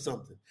ask you for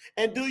something.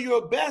 And do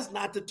your best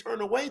not to turn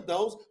away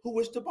those who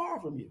wish to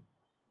borrow from you.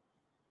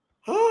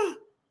 Huh?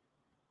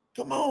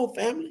 Come on,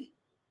 family.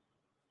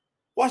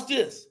 Watch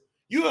this.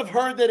 You have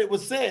heard that it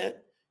was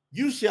said,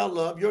 you shall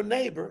love your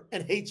neighbor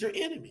and hate your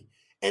enemy.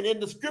 And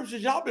in the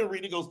scriptures y'all been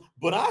reading, it goes,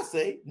 but I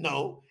say,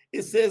 no,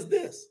 it says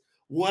this.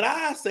 What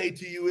I say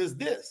to you is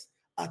this.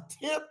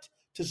 Attempt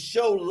to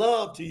show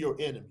love to your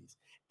enemies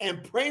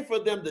and pray for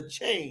them to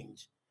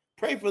change.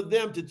 Pray for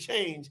them to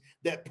change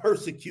that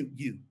persecute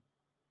you.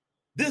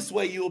 This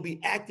way you will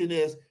be acting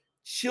as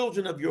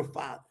children of your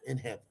Father in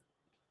heaven.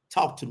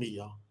 Talk to me,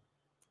 y'all.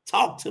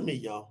 Talk to me,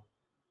 y'all.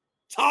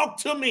 Talk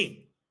to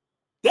me.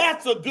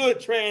 That's a good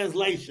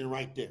translation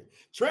right there.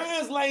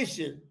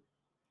 Translation,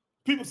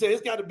 people say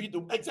it's got to be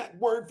the exact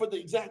word for the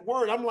exact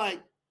word. I'm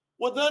like,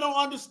 well, they don't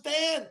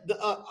understand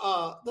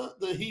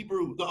the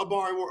Hebrew, the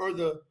Abari word,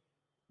 or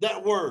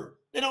that word.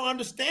 They don't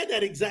understand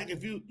that exact.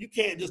 If you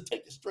can't just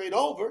take it straight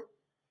over.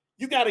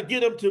 You got to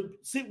get them to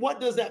see,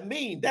 what does that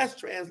mean? That's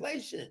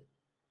translation.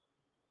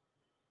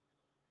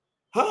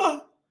 Huh?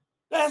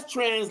 That's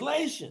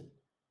translation.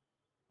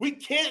 We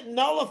can't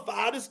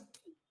nullify this.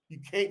 You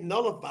can't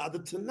nullify the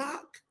Tanakh.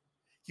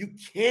 You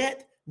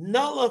can't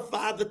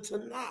nullify the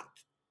Tanakh.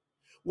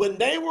 When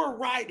they were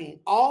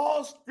writing,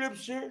 all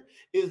scripture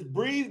is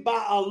breathed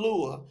by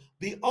Allah.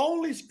 The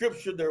only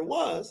scripture there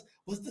was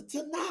the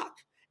Tanakh.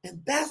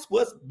 And that's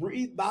what's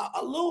breathed by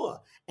Allah.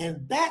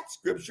 And that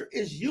scripture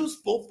is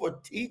useful for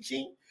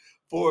teaching,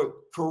 for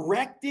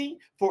correcting,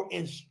 for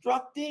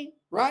instructing,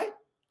 right?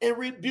 And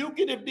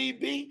rebuking if need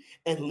be,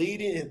 and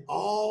leading in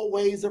all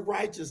ways of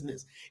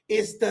righteousness.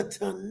 It's the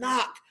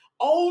Tanakh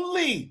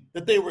only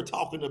that they were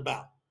talking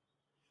about.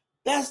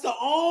 That's the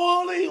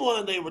only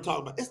one they were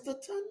talking about. It's the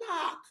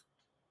Tanakh.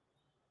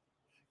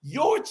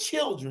 Your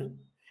children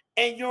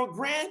and your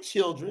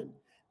grandchildren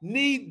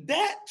need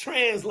that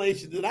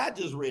translation that I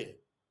just read.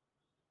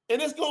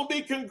 And it's going to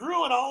be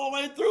congruent all the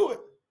way through it.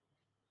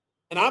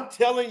 And I'm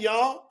telling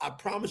y'all, I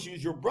promise you,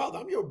 your brother.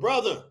 I'm your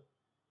brother.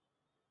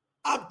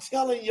 I'm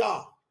telling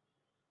y'all,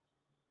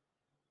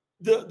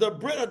 the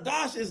Brit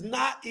Adash is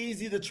not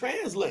easy to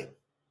translate.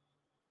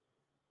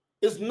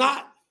 It's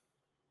not.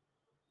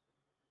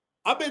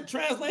 I've been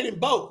translating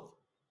both.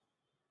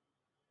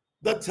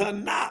 The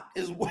Tanakh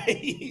is way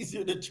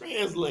easier to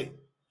translate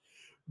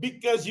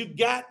because you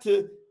got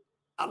to,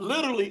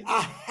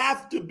 I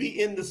have to be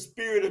in the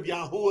spirit of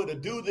Yahuwah to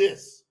do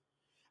this.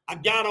 I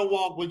got to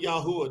walk with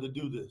Yahuwah to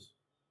do this.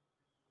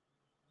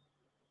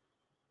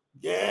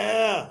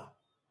 Yeah.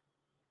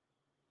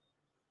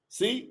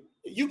 See,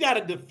 you got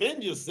to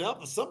defend yourself.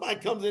 If somebody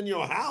comes in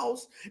your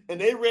house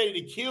and they're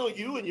ready to kill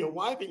you and your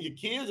wife and your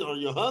kids or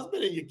your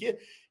husband and your kid,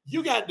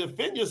 you got to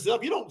defend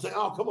yourself. You don't say,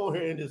 oh, come on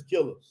here and just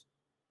kill us.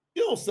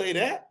 You don't say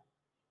that.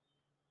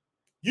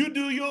 You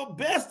do your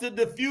best to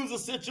diffuse a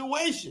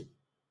situation.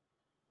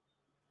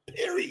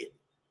 Period.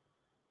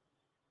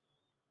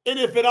 And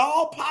if at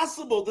all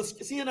possible,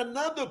 see, in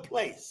another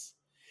place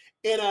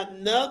in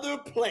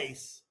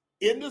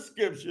the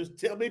scriptures,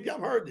 tell me if y'all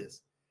heard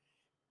this.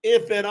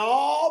 If at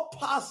all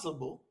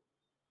possible,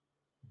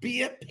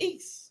 be at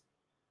peace.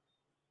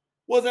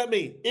 What does that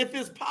mean? If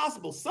it's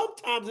possible.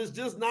 Sometimes it's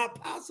just not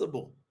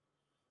possible.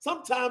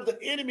 Sometimes the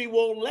enemy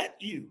won't let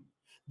you.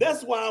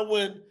 That's why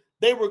when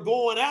they were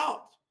going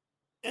out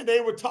and they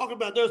were talking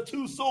about there's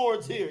 2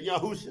 swords here,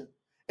 Yahusha.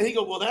 And he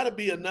goes, well, that'll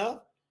be enough.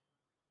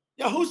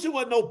 Yahusha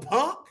wasn't no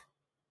punk.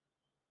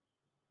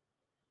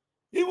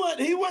 He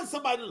wasn't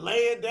somebody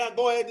laying down,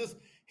 go ahead.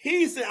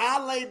 He said,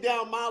 I laid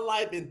down my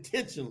life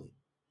intentionally.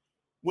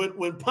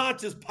 When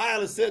Pontius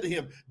Pilate said to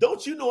him,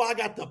 don't you know I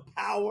got the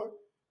power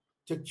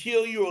to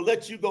kill you or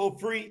let you go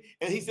free?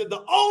 And he said,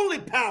 the only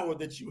power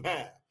that you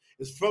have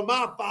is from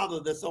my Father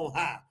that's on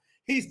high.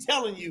 He's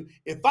telling you,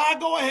 if I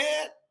go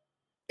ahead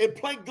and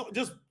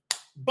just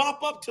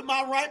bump up to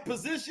my right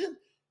position,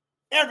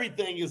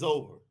 everything is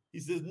over. He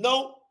says,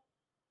 no,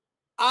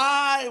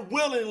 I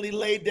willingly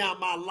laid down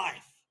my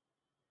life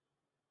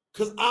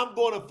because I'm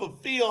going to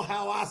fulfill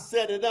how I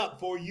set it up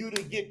for you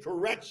to get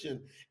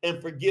correction and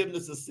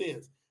forgiveness of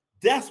sins.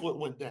 That's what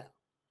went down.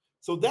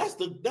 So that's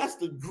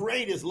the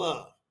greatest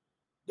love.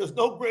 There's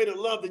no greater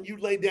love than you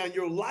lay down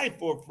your life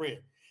for a friend.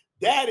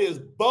 That is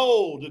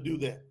bold to do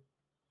that.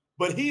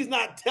 But he's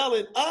not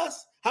telling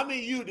us, how many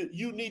of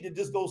you need to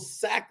just go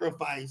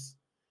sacrifice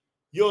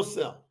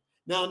yourself?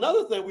 Now,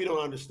 another thing we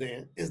don't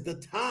understand is the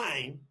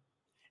time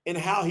and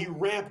how he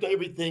ramped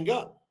everything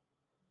up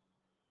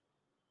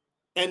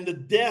and the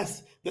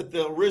deaths that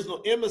the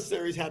original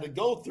emissaries had to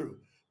go through.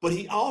 But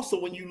he also,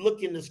 when you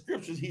look in the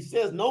scriptures, he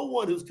says, no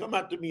one who's come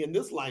after me in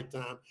this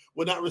lifetime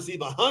will not receive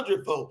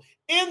 100-fold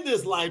in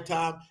this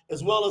lifetime,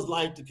 as well as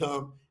life to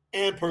come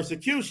and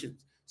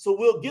persecutions. So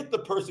we'll get the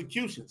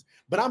persecutions.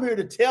 But I'm here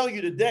to tell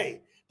you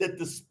today that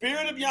the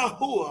spirit of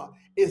Yahuwah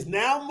is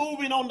now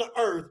moving on the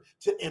earth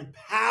to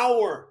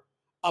empower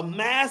a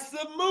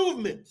massive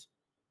movement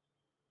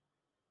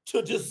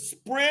to just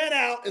spread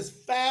out as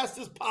fast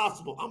as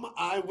possible. I'm an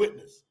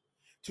eyewitness.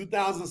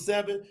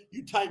 2007,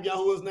 you type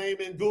Yahuwah's name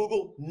in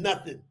Google,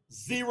 nothing,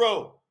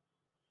 zero.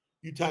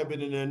 You type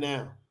it in there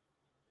now.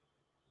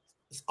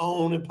 It's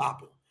on and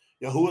popping.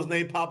 Yahuwah's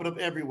name popping up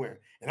everywhere.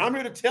 And I'm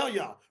here to tell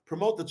y'all,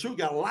 promote the truth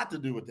got a lot to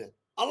do with that.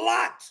 A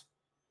lot.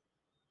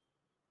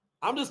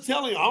 I'm just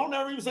telling you, I don't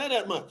ever even say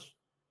that much.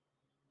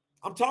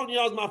 I'm talking to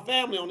y'all as my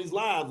family on these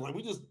lives, like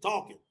we just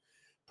talking.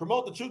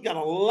 Promote the truth got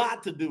a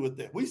lot to do with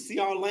that. We see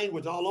our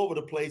language all over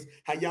the place,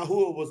 how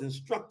Yahuwah was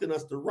instructing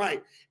us to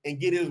write and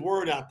get his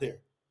word out there.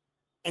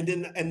 And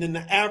then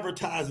the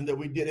advertising that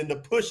we did and the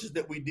pushes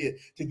that we did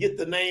to get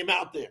the name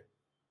out there.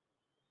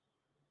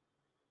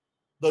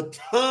 The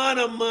ton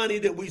of money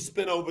that we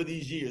spent over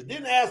these years.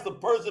 Didn't ask the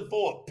person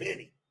for a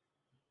penny.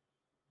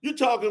 You're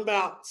talking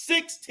about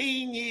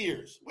 16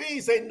 years. We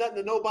ain't say nothing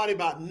to nobody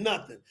about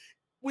nothing.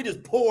 We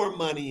just pour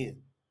money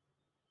in.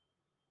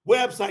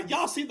 Website.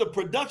 Y'all see the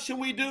production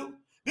we do?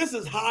 This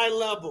is high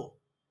level.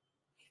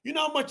 You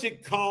know how much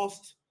it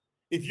costs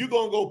if you're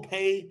going to go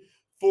pay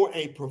for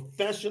a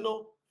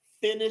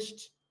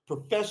finished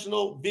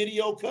professional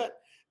video cut?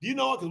 Do you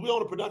know it? Because we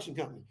own a production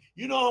company.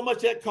 You know how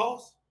much that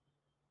costs?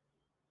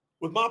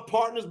 With my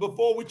partners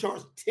before, we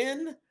charged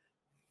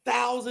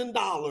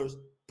 $10,000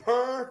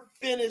 per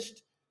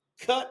finished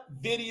cut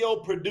video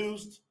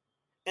produced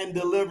and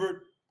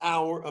delivered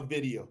hour of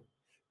video.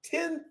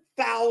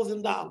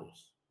 $10,000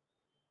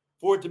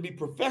 for it to be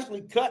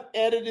professionally cut,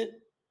 edited,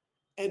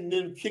 and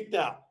then kicked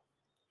out.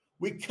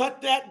 We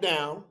cut that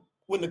down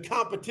when the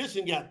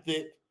competition got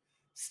thick,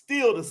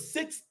 still to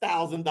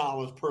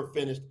 $6,000 per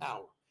finished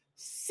hour.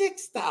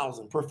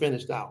 $6,000 per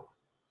finished hour.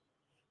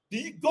 Do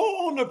you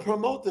go on the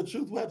Promote the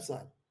Truth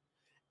website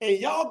and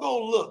y'all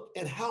go look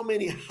at how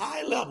many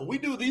high level, we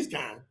do these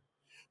kind,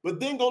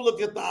 but then go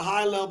look at the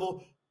high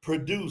level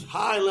produced,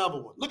 high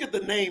level one. Look at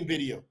the name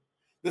video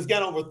that's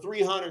got over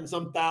 300 and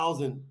some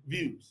thousand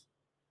views.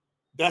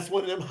 That's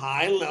one of them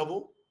high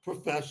level,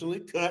 professionally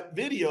cut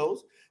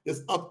videos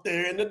that's up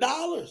there in the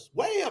dollars,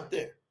 way up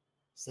there.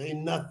 Say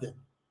nothing.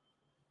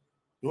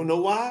 You wanna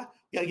know why?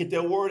 You gotta get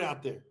that word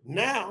out there.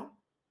 Now,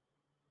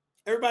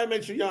 everybody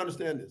make sure you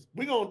understand this.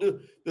 We're going to do,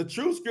 the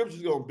true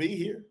scriptures going to be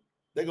here.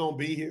 They're going to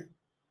be here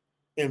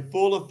in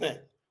full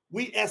effect.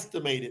 We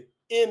estimated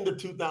in the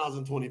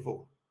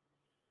 2024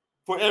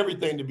 for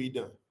everything to be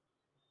done.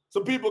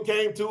 Some people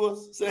came to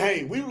us, said,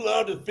 hey, we would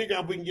love to figure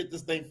out if we can get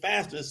this thing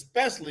faster,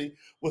 especially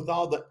with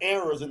all the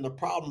errors and the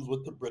problems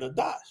with the Brit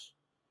Dash.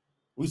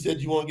 We said,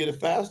 you want to get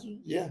it faster?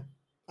 Yeah.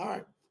 All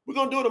right. We're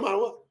going to do it no matter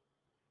what.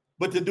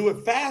 But to do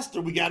it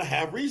faster, we got to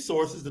have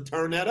resources to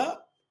turn that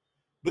up.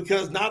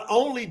 Because not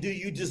only do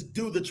you just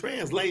do the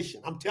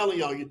translation, I'm telling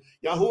y'all,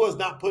 Yahuwah has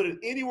not put it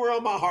anywhere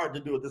on my heart to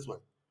do it this way.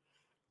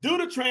 Do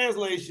the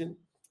translation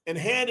and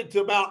hand it to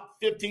about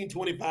 15,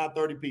 25,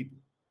 30 people.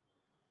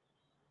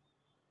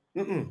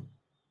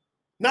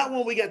 Not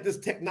when we got this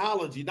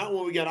technology, not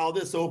when we got all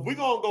this. So if we're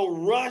going to go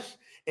rush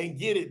and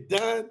get it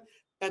done,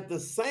 at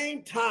the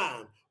same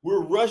time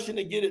we're rushing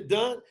to get it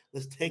done,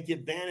 let's take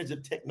advantage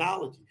of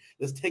technology.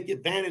 Let's take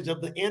advantage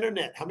of the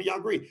internet. How many of y'all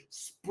agree?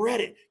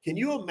 Spread it. Can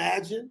you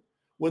imagine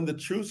when the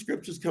true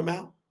scriptures come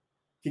out?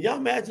 Can y'all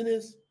imagine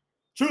this?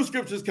 True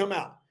scriptures come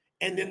out,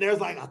 and then there's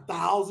like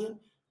 1,000,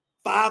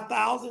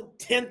 5,000,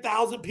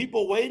 10,000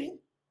 people waiting.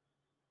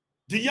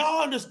 Do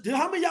y'all understand?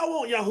 How many of y'all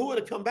want Yahuwah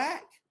to come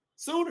back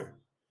sooner?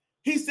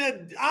 He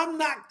said, I'm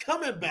not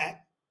coming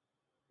back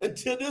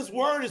until this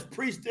word is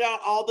preached out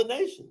all the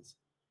nations.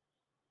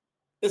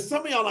 And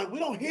some of y'all like, we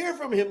don't hear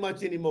from him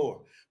much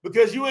anymore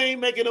because you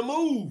ain't making a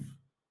move.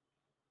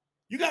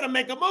 You got to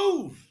make a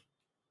move.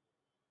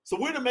 So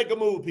we're to make a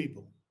move,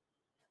 people.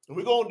 And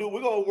we're going to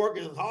work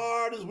as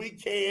hard as we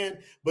can,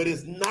 but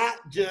it's not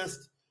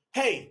just,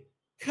 hey,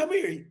 come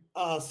here,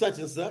 such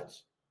and such.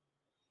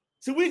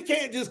 So we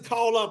can't just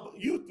call up,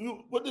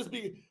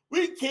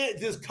 we can't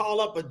just call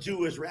up a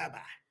Jewish rabbi.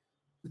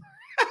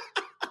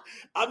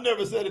 I've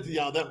never said it to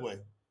y'all that way.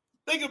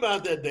 Think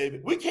about that,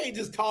 David. We can't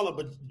just call up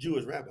a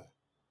Jewish rabbi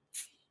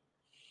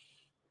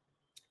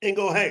and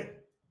go, hey,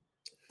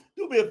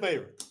 do me a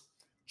favor.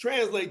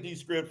 Translate these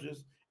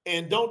scriptures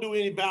and don't do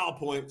any vowel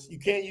points. You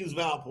can't use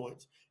vowel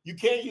points. You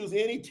can't use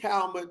any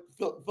Talmud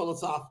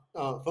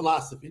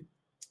philosophy.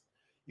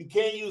 You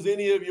can't use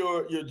any of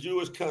your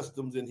Jewish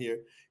customs in here.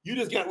 We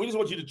just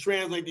want you to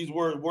translate these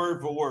words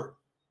word for word.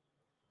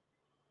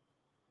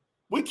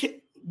 We can't,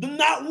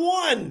 not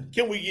one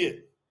can we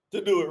get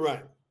to do it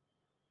right.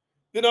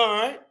 Then all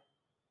right.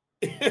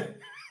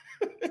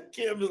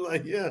 Kim is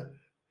like, yeah,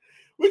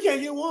 we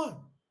can't get one.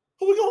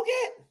 Who we going to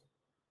get?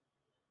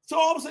 So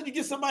all of a sudden you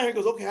get somebody who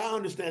goes, okay, I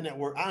understand that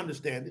word. I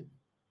understand it.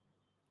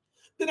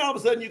 Then all of a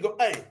sudden you go,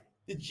 hey,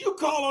 did you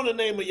call on the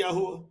name of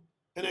Yahuwah?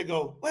 And they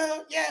go,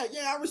 well, yeah,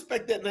 I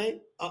respect that name.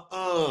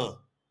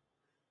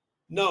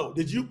 No,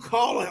 did you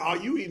call on, are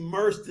you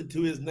immersed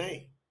into his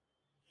name?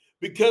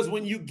 Because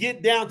when you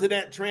get down to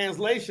that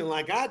translation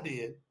like I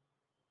did,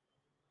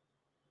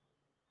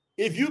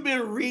 if you've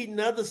been reading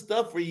other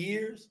stuff for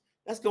years,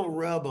 that's going to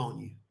rub on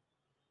you.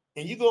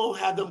 And you're going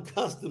to have them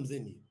customs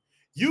in you.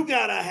 You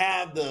got to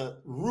have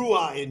the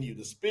ruah in you,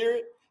 the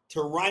spirit,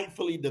 to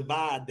rightfully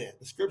divide that.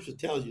 The scripture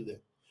tells you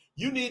that.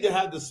 You need to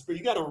have the spirit.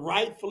 You got to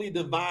rightfully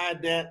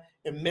divide that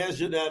and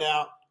measure that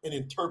out and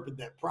interpret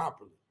that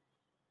properly.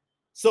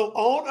 So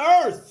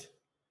on earth,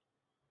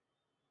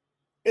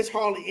 it's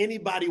hardly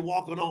anybody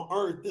walking on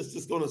earth that's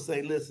just going to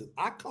say, listen,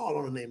 I call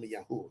on the name of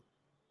Yahuwah.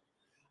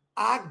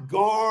 I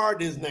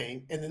guard his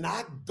name, and then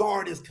I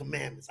guard his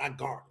commandments. I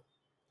guard them.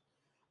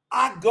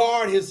 I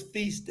guard his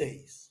feast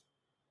days,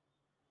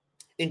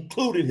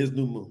 including his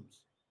new moons.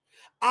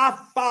 I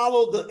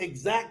follow the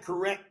exact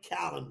correct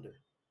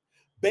calendar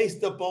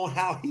based upon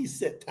how he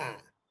set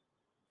time.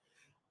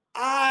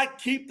 I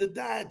keep the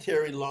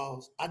dietary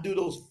laws. I do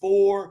those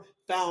 4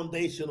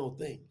 foundational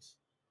things.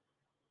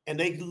 And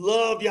they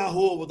love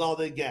Yahuwah with all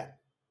they got.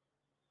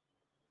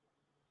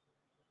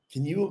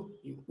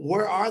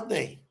 Where are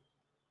they?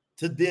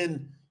 To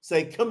then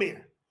say, come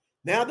here.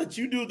 Now that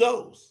you do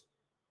those,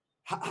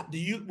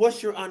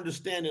 what's your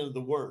understanding of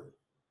the word?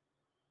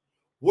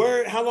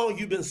 How long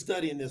you been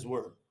studying this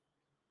word?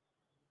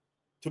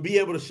 To be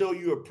able to show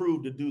you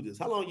approved to do this.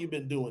 How long you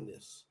been doing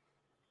this?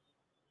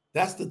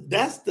 That's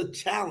the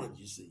challenge,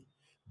 you see.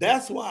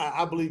 That's why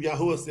I believe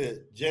Yahuwah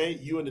said, Jay,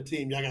 you and the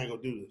team, y'all gotta go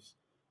do this.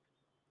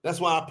 That's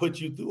why I put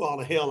you through all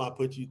the hell I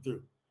put you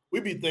through. We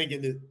be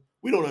thinking that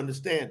we don't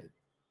understand it.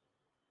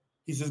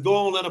 He says, go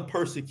on, let them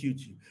persecute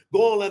you.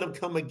 Go on, let them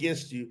come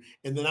against you.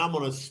 And then I'm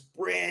going to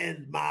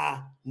spread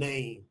my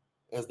name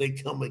as they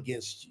come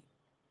against you.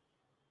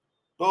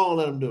 Go on,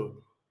 let them do it.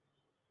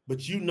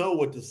 But you know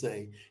what to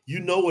say. You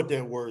know what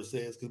that word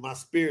says because my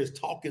spirit's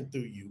talking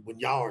through you when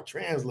y'all are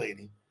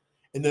translating.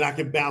 And then I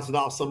can bounce it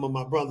off some of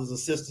my brothers and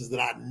sisters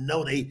that I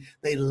know they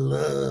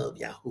love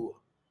Yahuwah.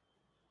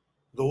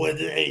 Go in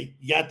there. Hey,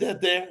 you got that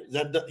there?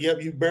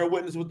 Yep, you bear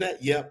witness with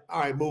that? Yep.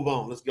 All right, move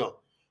on. Let's go.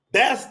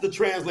 That's the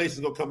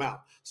translation going to come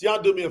out. So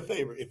y'all do me a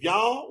favor. If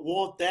y'all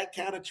want that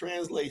kind of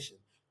translation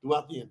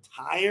throughout the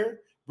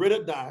entire Brit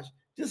Hadash,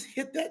 just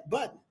hit that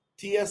button,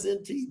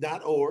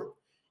 tsnt.org.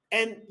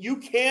 And you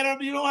can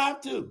or you don't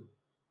have to.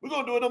 We're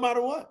going to do it no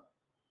matter what.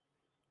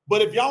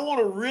 But if y'all want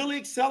to really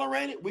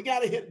accelerate it, we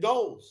got to hit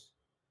goals.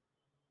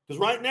 Because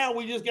right now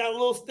we just got a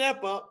little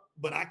step up,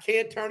 but I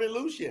can't turn it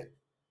loose yet.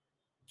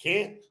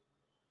 Can't.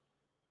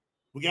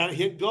 We got to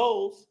hit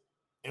goals,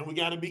 and we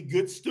got to be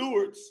good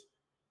stewards.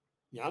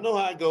 Y'all know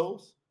how it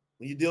goes.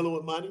 When you're dealing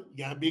with money,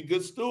 you got to be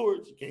good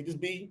stewards. You can't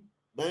just be,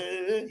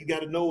 you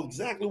got to know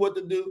exactly what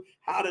to do,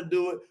 how to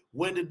do it,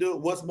 when to do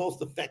it, what's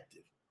most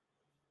effective.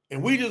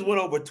 And we just went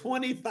over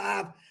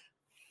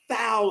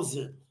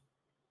 25,000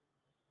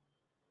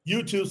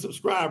 YouTube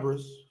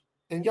subscribers.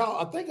 And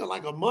y'all, I think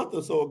like a month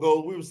or so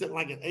ago, we were sitting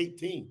like at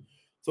 18.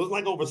 So it's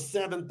like over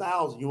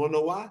 7,000. You want to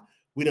know why?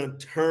 We done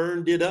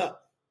turned it up.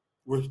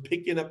 We're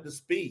picking up the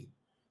speed.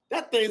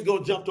 That thing's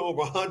going to jump to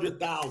over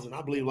 100,000,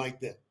 I believe, like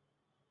that.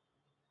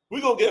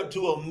 We're going to get up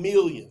to 1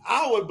 million.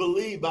 I would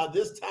believe by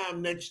this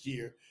time next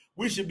year,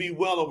 we should be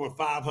well over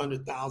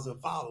 500,000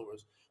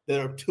 followers that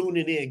are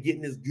tuning in,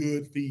 getting this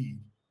good feed.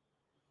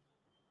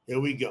 Here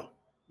we go.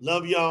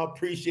 Love y'all.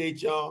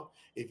 Appreciate y'all.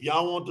 If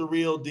y'all want the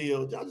real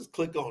deal, y'all just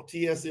click on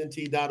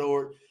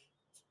tsnt.org.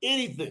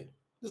 Anything.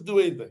 Just do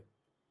anything.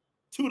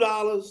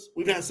 $2.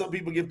 We've had some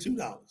people give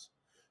 $2.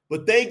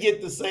 But they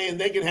get to say,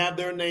 and they can have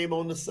their name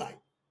on the site.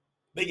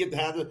 They get to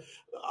have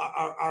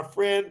our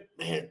friend,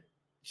 man,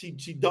 she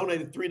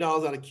donated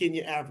 $3 out of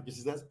Kenya, Africa. She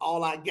says, that's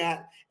all I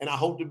got, and I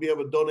hope to be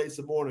able to donate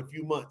some more in a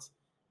few months.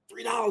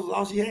 $3 is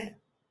all she had.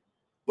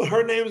 But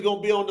her name is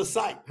going to be on the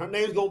site. Her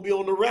name is going to be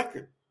on the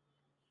record.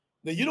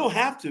 Now, you don't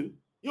have to.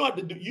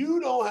 You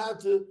don't have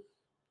to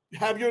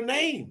have your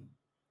name.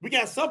 We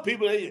got some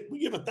people, we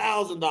give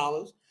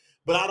 $1,000,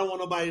 but I don't want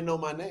nobody to know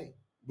my name.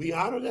 We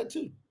honor that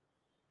too.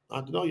 I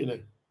have to know your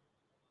name.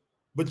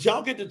 But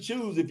y'all get to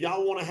choose if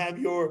y'all want to have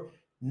your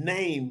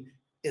name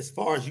as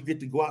far as you get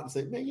to go out and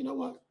say, man, you know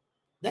what?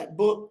 That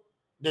book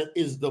that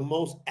is the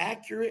most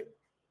accurate,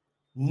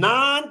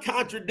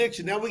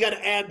 non-contradiction. Now we got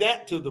to add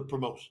that to the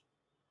promotion.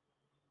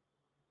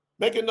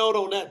 Make a note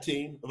on that,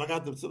 team. If I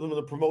got someone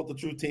to promote the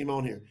Truth team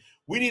on here,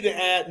 we need to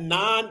add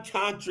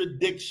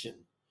non-contradiction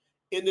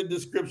in the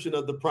description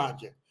of the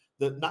project.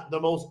 The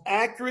most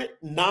accurate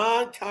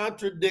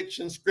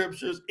non-contradiction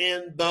scriptures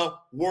in the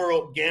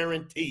world,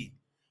 guaranteed.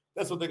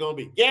 That's what they're going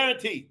to be.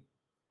 Guaranteed.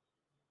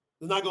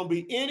 There's not going to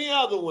be any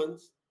other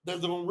ones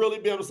that's going to really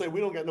be able to say, we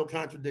don't got no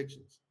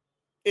contradictions.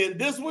 In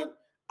this one,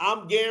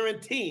 I'm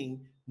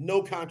guaranteeing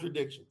no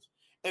contradictions.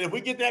 And if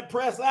we get that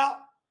press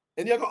out,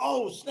 And you'll go,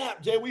 oh,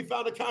 snap, Jay, we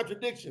found a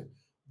contradiction.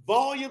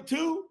 Volume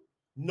 2,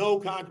 no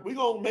contradiction. We're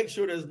going to make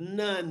sure there's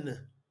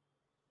none.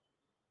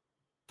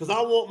 Because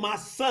I want my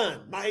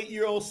son, my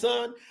 8-year-old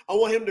son, I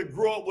want him to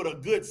grow up with a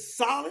good,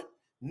 solid,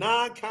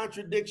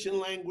 non-contradiction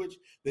language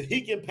that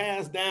he can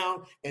pass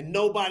down and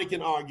nobody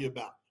can argue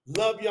about.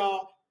 Love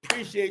y'all.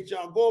 Appreciate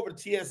y'all. Go over to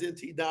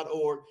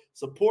tsnt.org.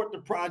 Support the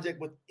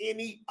project with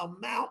any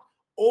amount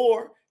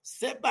or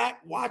sit back,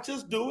 watch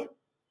us do it,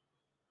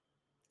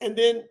 and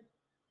then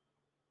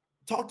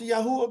talk to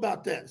Yahoo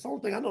about that. It's the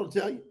only thing I know to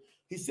tell you.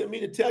 He sent me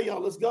to tell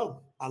y'all, let's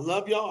go. I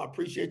love y'all. I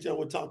appreciate y'all.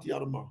 We'll talk to y'all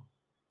tomorrow.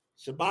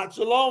 Shabbat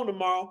shalom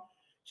tomorrow.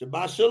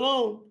 Shabbat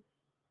shalom.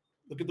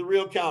 Look at the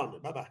real calendar.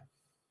 Bye-bye.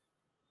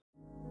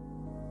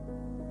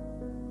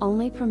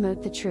 Only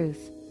promote the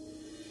truth.